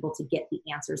for people to get the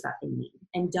answers that they need,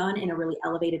 and done in a really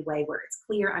elevated way where it's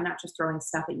clear. I'm not just throwing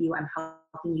stuff at you, I'm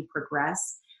helping you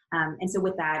progress. And so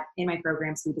with that, in my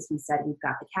program suite, as we said, we've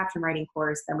got the caption writing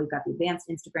course, then we've got the advanced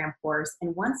Instagram course.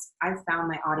 And once I've found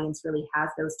my audience really has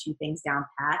those two things down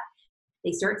pat,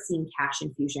 they start seeing cash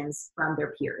infusions from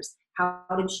their peers. How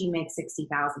did she make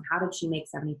 60,000? How did she make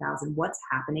 70,000? What's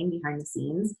happening behind the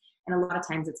scenes? And a lot of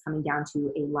times it's coming down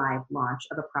to a live launch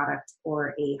of a product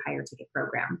or a higher ticket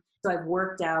program. So I've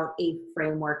worked out a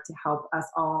framework to help us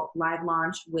all live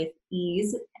launch with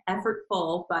ease,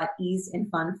 effortful, but ease and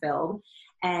fun filled.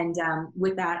 And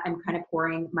with that, I'm kind of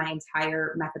pouring my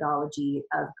entire methodology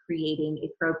of creating a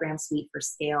program suite for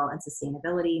scale and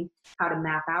sustainability, how to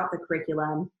map out the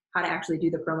curriculum, how to actually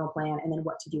do the promo plan, and then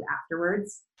what to do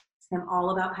afterwards. I'm all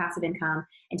about passive income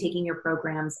and taking your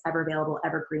programs ever available,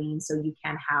 evergreen, so you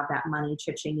can have that money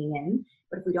cha-chinging in.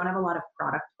 But if we don't have a lot of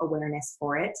product awareness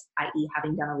for it, i.e.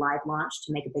 having done a live launch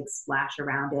to make a big splash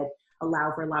around it,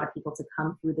 allow for a lot of people to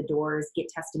come through the doors, get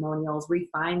testimonials,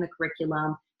 refine the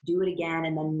curriculum, do it again,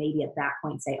 and then maybe at that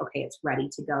point say, okay, it's ready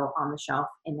to go on the shelf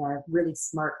in a really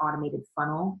smart automated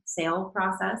funnel sale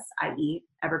process, i.e.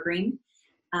 evergreen.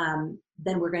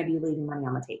 Then we're going to be leaving money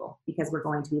on the table because we're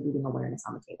going to be leaving awareness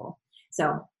on the table.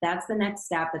 So that's the next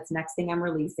step. That's the next thing I'm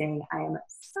releasing. I am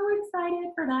so excited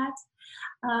for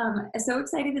that. So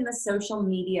excited in the social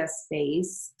media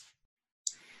space.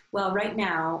 Well, right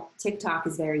now, TikTok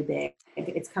is very big.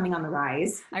 It's coming on the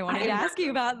rise. I wanted to ask you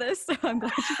about this, so I'm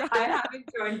glad you brought I it up. haven't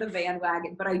joined the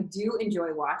bandwagon, but I do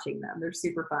enjoy watching them. They're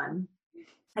super fun.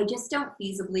 I just don't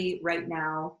feasibly right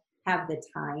now have the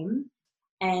time.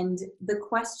 And the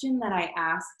question that I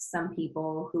asked some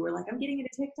people who were like, I'm getting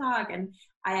into TikTok. And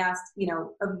I asked,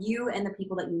 of you and the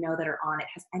people that you know that are on it,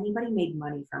 has anybody made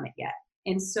money from it yet?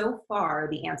 And so far,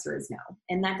 the answer is no.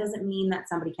 And that doesn't mean that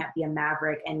somebody can't be a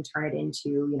maverick and turn it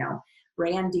into,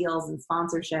 brand deals and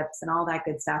sponsorships and all that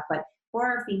good stuff. But for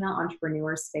our female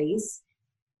entrepreneur space,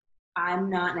 I'm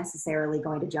not necessarily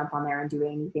going to jump on there and do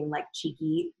anything like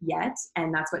cheeky yet.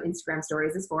 And that's what Instagram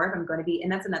stories is for. If I'm going to be,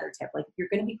 and that's another tip, like if you're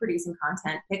going to be producing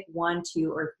content, pick 1,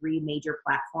 2, or 3 major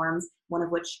platforms, one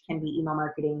of which can be email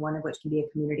marketing, one of which can be a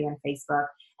community on Facebook,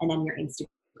 and then your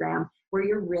Instagram, where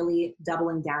you're really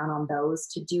doubling down on those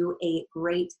to do a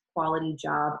great quality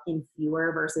job in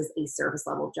fewer versus a service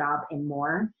level job in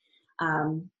more.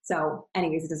 So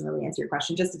anyways, it doesn't really answer your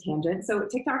question, just a tangent. So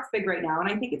TikTok's big right now, and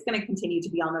I think it's going to continue to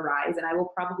be on the rise, and I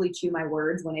will probably chew my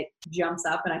words when it jumps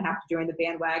up and I have to join the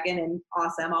bandwagon, and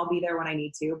awesome, I'll be there when I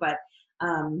need to. But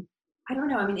I don't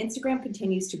know. I mean, Instagram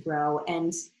continues to grow,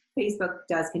 and Facebook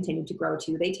does continue to grow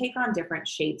too. They take on different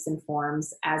shapes and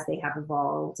forms as they have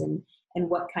evolved, and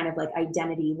what kind of like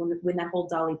identity when that whole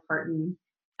Dolly Parton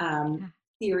um,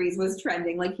 series was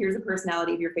trending. Like, here's a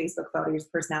personality of your Facebook photo, here's a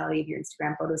personality of your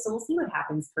Instagram photo. So we'll see what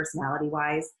happens personality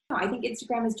wise. I think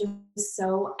Instagram is just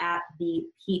so at the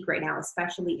peak right now,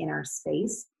 especially in our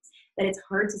space, that it's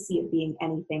hard to see it being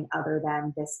anything other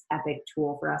than this epic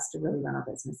tool for us to really run our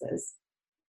businesses.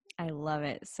 I love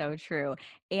it. So true.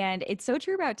 And it's so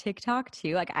true about TikTok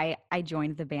too. Like I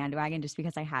joined the bandwagon just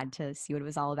because I had to see what it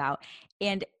was all about.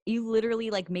 And you literally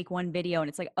like make one video and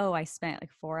it's like, oh, I spent like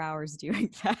 4 hours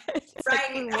doing that. It's like,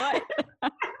 Right. for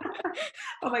what?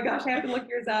 Oh my gosh, I have to look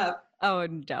yours up. Oh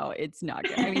no, it's not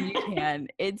good. I mean, you can.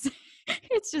 It's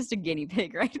just a guinea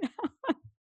pig right now.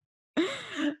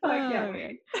 I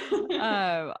can't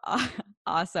Oh, wait.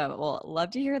 awesome. Well,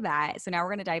 love to hear that. So now we're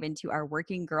going to dive into our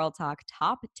Working Girl Talk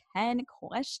top 10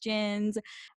 questions.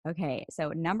 Okay. So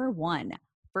number one,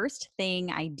 first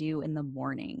thing I do in the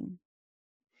morning.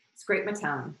 Scrape my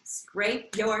tongue.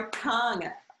 Scrape your tongue.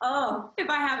 Oh, if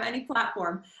I have any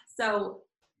platform. So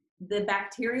the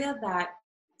bacteria that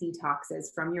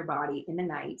detoxes from your body in the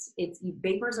night,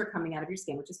 vapors are coming out of your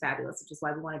skin, which is fabulous, which is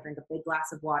why we want to drink a big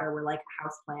glass of water. We're like a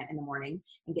house plant in the morning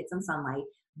and get some sunlight.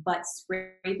 But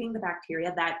scraping the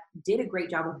bacteria that did a great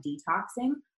job of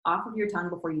detoxing off of your tongue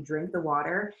before you drink the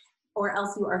water, or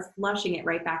else you are flushing it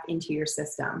right back into your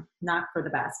system. Not for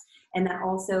the best. And that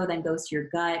also then goes to your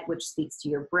gut, which speaks to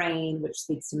your brain, which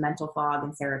speaks to mental fog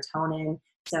and serotonin.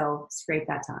 So scrape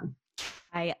that tongue.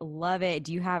 I love it.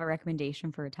 Do you have a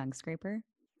recommendation for a tongue scraper?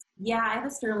 Yeah, I have a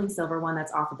sterling silver one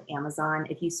that's off of Amazon.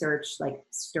 If you search like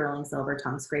sterling silver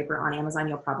tongue scraper on Amazon,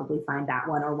 you'll probably find that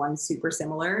one or one super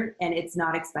similar, and it's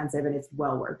not expensive and it's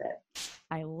well worth it.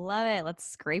 I love it. Let's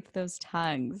scrape those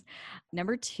tongues.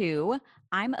 Number two,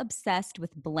 I'm obsessed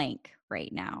with blank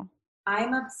right now.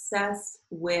 I'm obsessed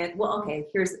with, well, okay,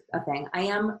 here's a thing. I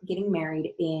am getting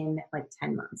married in like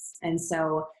 10 months. And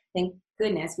so thank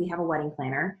goodness we have a wedding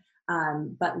planner.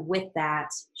 But with that,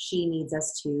 she needs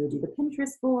us to do the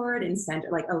Pinterest board and send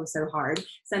her like, oh, so hard,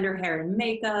 send her hair and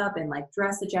makeup and like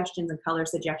dress suggestions and color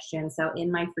suggestions. So in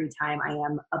my free time, I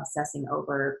am obsessing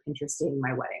over Pinteresting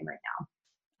my wedding right now.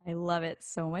 I love it.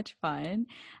 So much fun.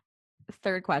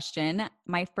 Third question,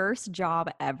 my first job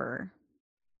ever.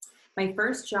 My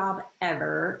first job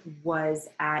ever was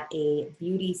at a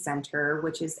beauty center,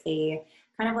 which is a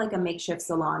kind of like a makeshift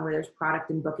salon where there's product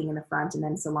and booking in the front and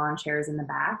then salon chairs in the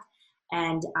back.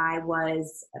 And I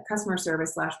was a customer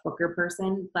service / booker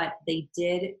person, but they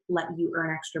did let you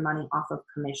earn extra money off of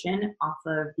commission off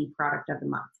of the product of the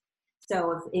month.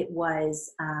 So if it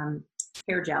was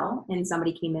hair gel and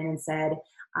somebody came in and said,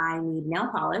 I need nail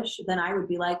polish, then I would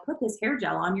be like, put this hair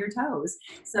gel on your toes.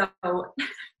 So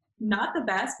not the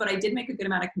best, but I did make a good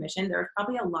amount of commission. There was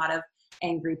probably a lot of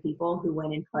angry people who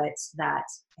went and put that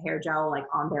hair gel like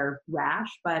on their rash,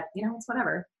 but you know, it's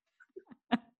whatever.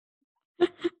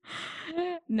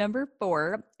 Number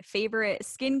four, favorite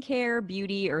skincare,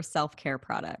 beauty, or self-care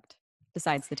product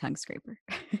besides the tongue scraper.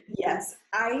 Yes,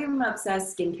 I am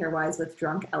obsessed skincare wise with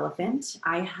Drunk Elephant.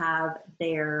 I have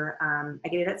their, I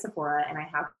get it at Sephora, and I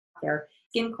have their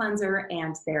skin cleanser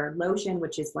and their lotion,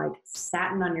 which is like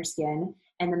satin on your skin.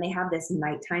 And then they have this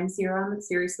nighttime serum.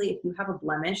 Seriously, if you have a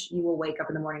blemish, you will wake up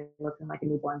in the morning looking like a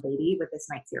newborn baby with this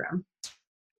night serum.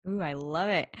 Ooh, I love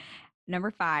it.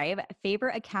 Number five,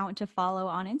 favorite account to follow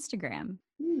on Instagram.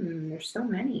 There's so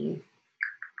many.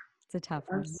 It's a tough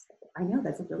one. I know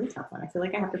that's a really tough one. I feel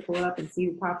like I have to pull it up and see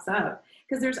who pops up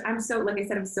because I'm so, like I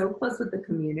said, I'm so close with the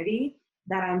community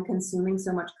that I'm consuming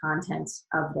so much content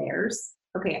of theirs.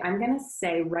 Okay, I'm going to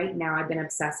say right now I've been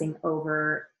obsessing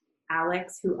over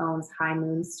Alex, who owns High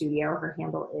Moon Studio. Her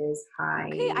handle is High.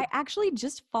 Okay, I actually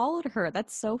just followed her.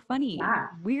 That's so funny. Yeah.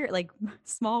 Weird, like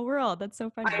small world. That's so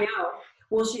funny. I know.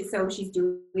 Well, she's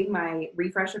doing my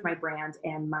refresh of my brand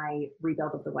and my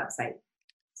rebuild of the website.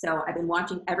 So I've been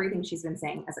watching everything she's been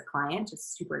saying as a client,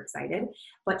 just super excited.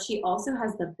 But she also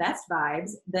has the best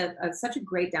vibes, such a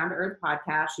great down-to-earth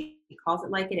podcast. She calls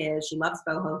it like it is. She loves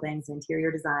boho things and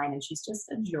interior design, and she's just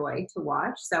a joy to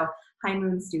watch. So High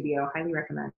Moon Studio, highly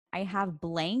recommend. I have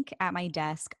blank at my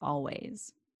desk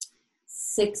always.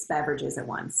 6 beverages at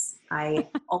once. I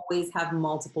always have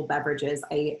multiple beverages.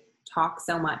 I talk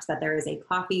so much that there is a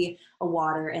coffee, a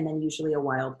water, and then usually a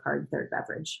wild card third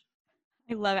beverage.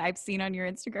 I love it. I've seen on your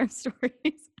Instagram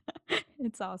stories.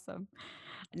 It's awesome.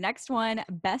 Next one,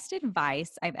 best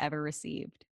advice I've ever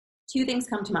received. 2 things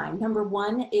come to mind. Number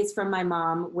 1 is from my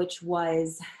mom, which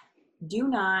was, do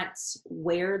not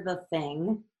wear the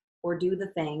thing or do the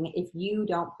thing if you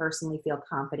don't personally feel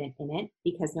confident in it,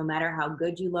 because no matter how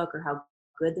good you look or how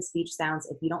good the speech sounds,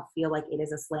 if you don't feel like it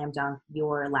is a slam dunk,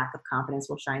 your lack of confidence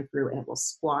will shine through and it will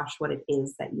squash what it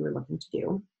is that you are looking to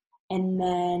do. And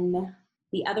then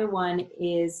the other one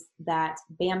is that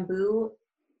bamboo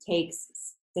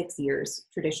takes 6 years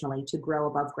traditionally to grow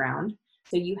above ground.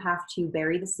 So you have to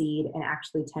bury the seed and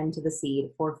actually tend to the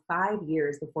seed for 5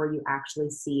 years before you actually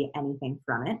see anything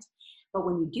from it. But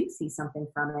when you do see something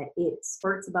from it, it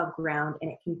spurts above ground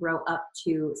and it can grow up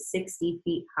to 60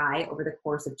 feet high over the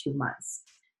course of 2 months.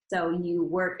 So you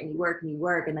work and you work and you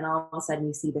work, and then all of a sudden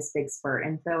you see this big spurt.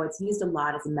 And so it's used a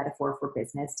lot as a metaphor for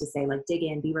business to say, like, dig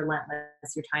in, be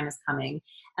relentless, your time is coming.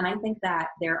 And I think that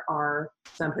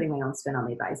so I'm putting my own spin on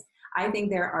the advice. I think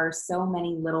there are so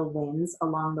many little wins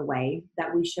along the way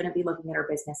that we shouldn't be looking at our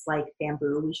business like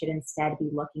bamboo. We should instead be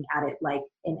looking at it like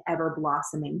an ever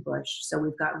blossoming bush. So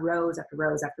we've got rows after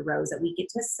rows after rows that we get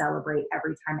to celebrate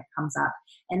every time it comes up.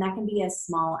 And that can be as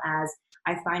small as,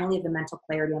 I finally have the mental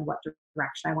clarity on what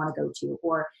direction I want to go to,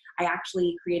 or I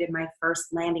actually created my first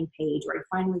landing page, or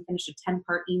I finally finished a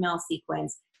 10-part email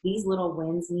sequence. These little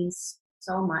wins mean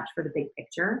so much for the big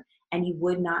picture, and you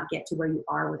would not get to where you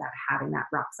are without having that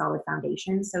rock solid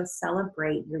foundation. So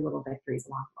celebrate your little victories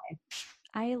along the way.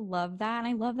 I love that. And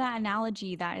I love that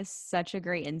analogy. That is such a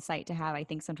great insight to have. I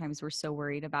think sometimes we're so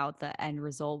worried about the end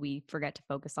result, we forget to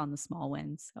focus on the small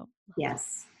wins. So,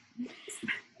 yes.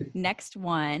 Next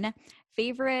one,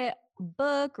 favorite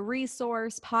book,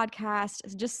 resource,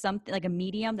 podcast, just something like a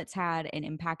medium that's had an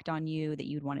impact on you that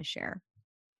you'd want to share.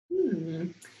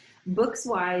 Books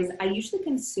wise, I usually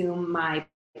consume my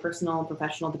personal and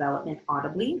professional development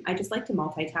audibly. I just like to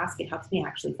multitask. It helps me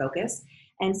actually focus.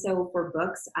 And so for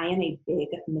books, I am a big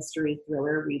mystery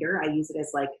thriller reader. I use it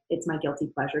as like, it's my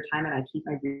guilty pleasure time, and I keep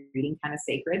my reading kind of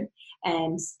sacred.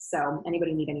 And so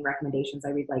anybody need any recommendations? I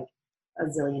read like a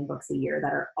zillion books a year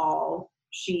that are all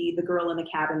the girl in the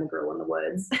cabin, the girl in the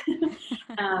woods.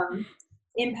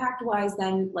 Impact wise,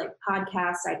 then, like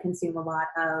podcasts, I consume a lot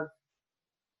of.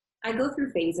 I go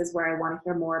through phases where I want to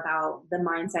hear more about the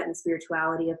mindset and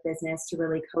spirituality of business to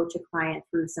really coach a client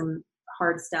through some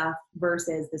hard stuff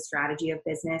versus the strategy of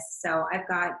business. So I've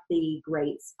got the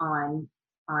greats on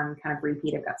kind of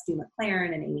repeat. I've got Stu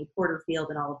McLaren and Amy Porterfield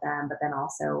and all of them, but then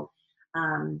also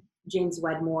James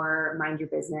Wedmore, Mind Your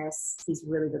Business. He's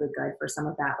really, really good for some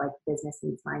of that, like business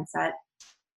needs mindset.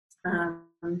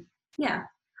 Yeah,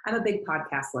 I'm a big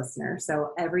podcast listener.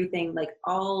 So everything, like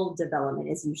all development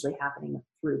is usually happening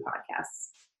through podcasts.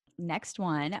 Next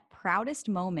one, proudest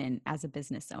moment as a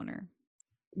business owner.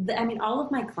 All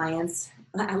of my clients,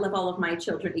 I love all of my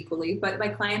children equally, but my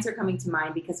clients are coming to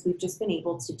mind because we've just been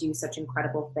able to do such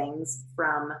incredible things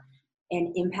from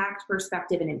an impact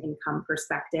perspective and an income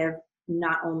perspective,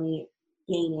 not only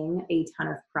gaining a ton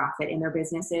of profit in their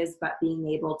businesses, but being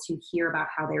able to hear about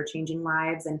how they're changing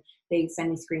lives. And they send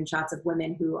me screenshots of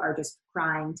women who are just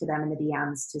crying to them in the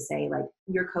DMs to say, like,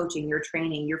 your coaching, your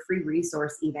training, your free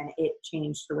resource, even, it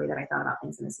changed the way that I thought about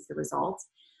things. And this is the result.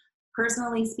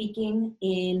 Personally speaking,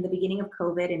 in the beginning of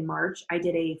COVID in March, I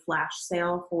did a flash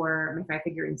sale for my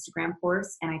 5-figure Instagram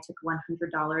course, and I took $100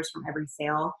 from every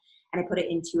sale and I put it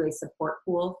into a support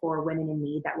pool for women in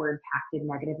need that were impacted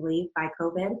negatively by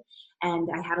COVID. And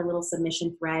I had a little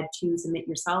submission thread to submit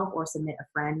yourself or submit a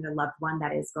friend or loved one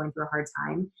that is going through a hard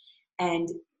time. And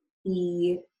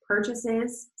the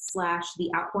purchases /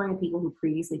 the outpouring of people who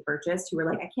previously purchased, who were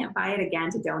like, I can't buy it again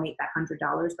to donate that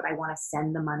 $100, but I want to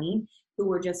send the money, who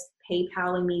were just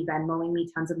PayPaling me, Venmoing me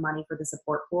tons of money for the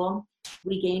support pool.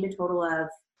 We gained a total of,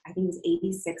 I think it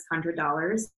was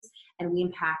 $8,600, and we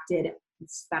impacted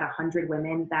about 100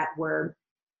 women that were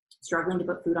struggling to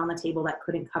put food on the table, that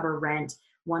couldn't cover rent.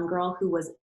 One girl who was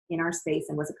in our space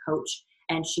and was a coach,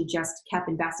 and she just kept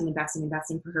investing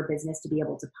for her business to be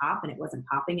able to pop, and it wasn't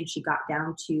popping. And she got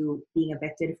down to being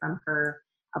evicted from her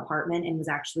apartment and was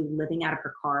actually living out of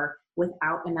her car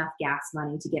without enough gas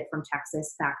money to get from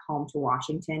Texas back home to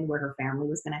Washington, where her family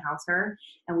was going to house her.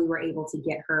 And we were able to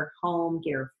get her home,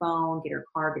 get her phone, get her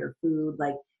car, get her food.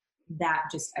 Like, that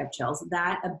just, I have chills.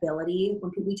 That ability,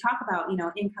 when we talk about,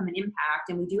 income and impact,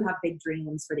 and we do have big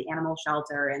dreams for the animal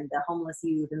shelter and the homeless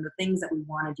youth and the things that we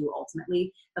want to do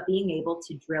ultimately, but being able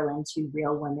to drill into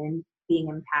real women being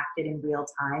impacted in real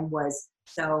time was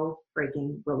so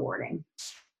freaking rewarding.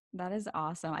 That is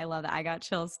awesome. I love that. I got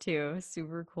chills too.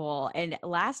 Super cool. And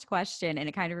last question, and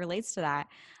it kind of relates to that.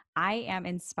 I am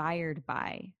inspired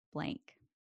by blank.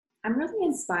 I'm really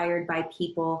inspired by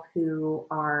people who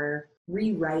are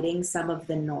rewriting some of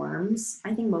the norms.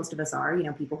 I think most of us are,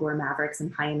 people who are mavericks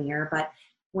and pioneer. But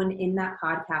when in that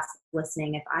podcast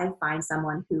listening, if I find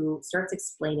someone who starts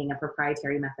explaining a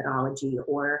proprietary methodology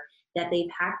or that they've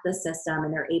hacked the system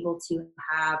and they're able to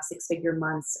have six-figure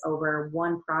months over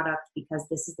one product because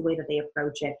this is the way that they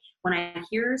approach it. When I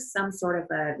hear some sort of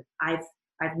I've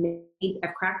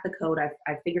cracked the code,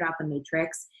 I've figured out the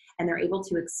matrix, and they're able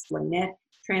to explain it,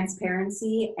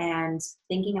 transparency and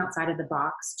thinking outside of the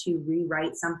box to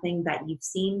rewrite something that you've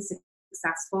seen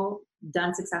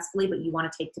done successfully, but you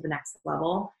want to take to the next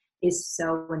level is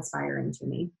so inspiring to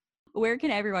me. Where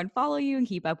can everyone follow you and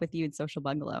keep up with you in Social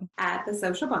Bungalow? At The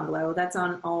Social Bungalow, that's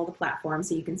on all the platforms.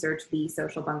 So you can search The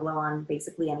Social Bungalow on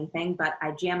basically anything, but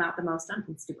I jam out the most on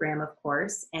Instagram, of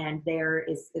course. And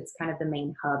it's kind of the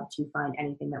main hub to find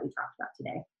anything that we talked about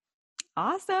today.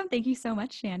 Awesome. Thank you so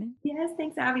much, Shannon. Yes,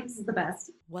 thanks, Abby. This is the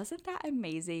best. Wasn't that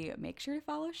amazing? Make sure to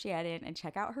follow Shannon and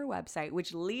check out her website,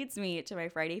 which leads me to my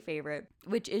Friday favorite,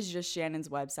 which is just Shannon's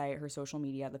website, her social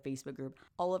media, the Facebook group.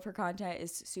 All of her content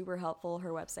is super helpful.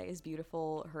 Her website is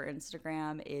beautiful. Her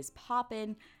Instagram is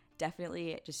poppin'.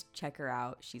 Definitely just check her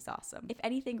out. She's awesome. If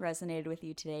anything resonated with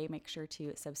you today, make sure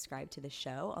to subscribe to the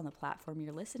show on the platform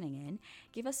you're listening in.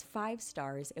 Give us 5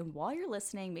 stars. And while you're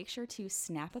listening, make sure to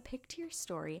snap a pic to your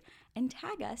story and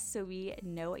tag us so we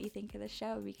know what you think of the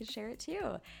show and we can share it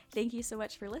too. Thank you so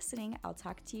much for listening. I'll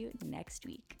talk to you next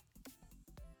week.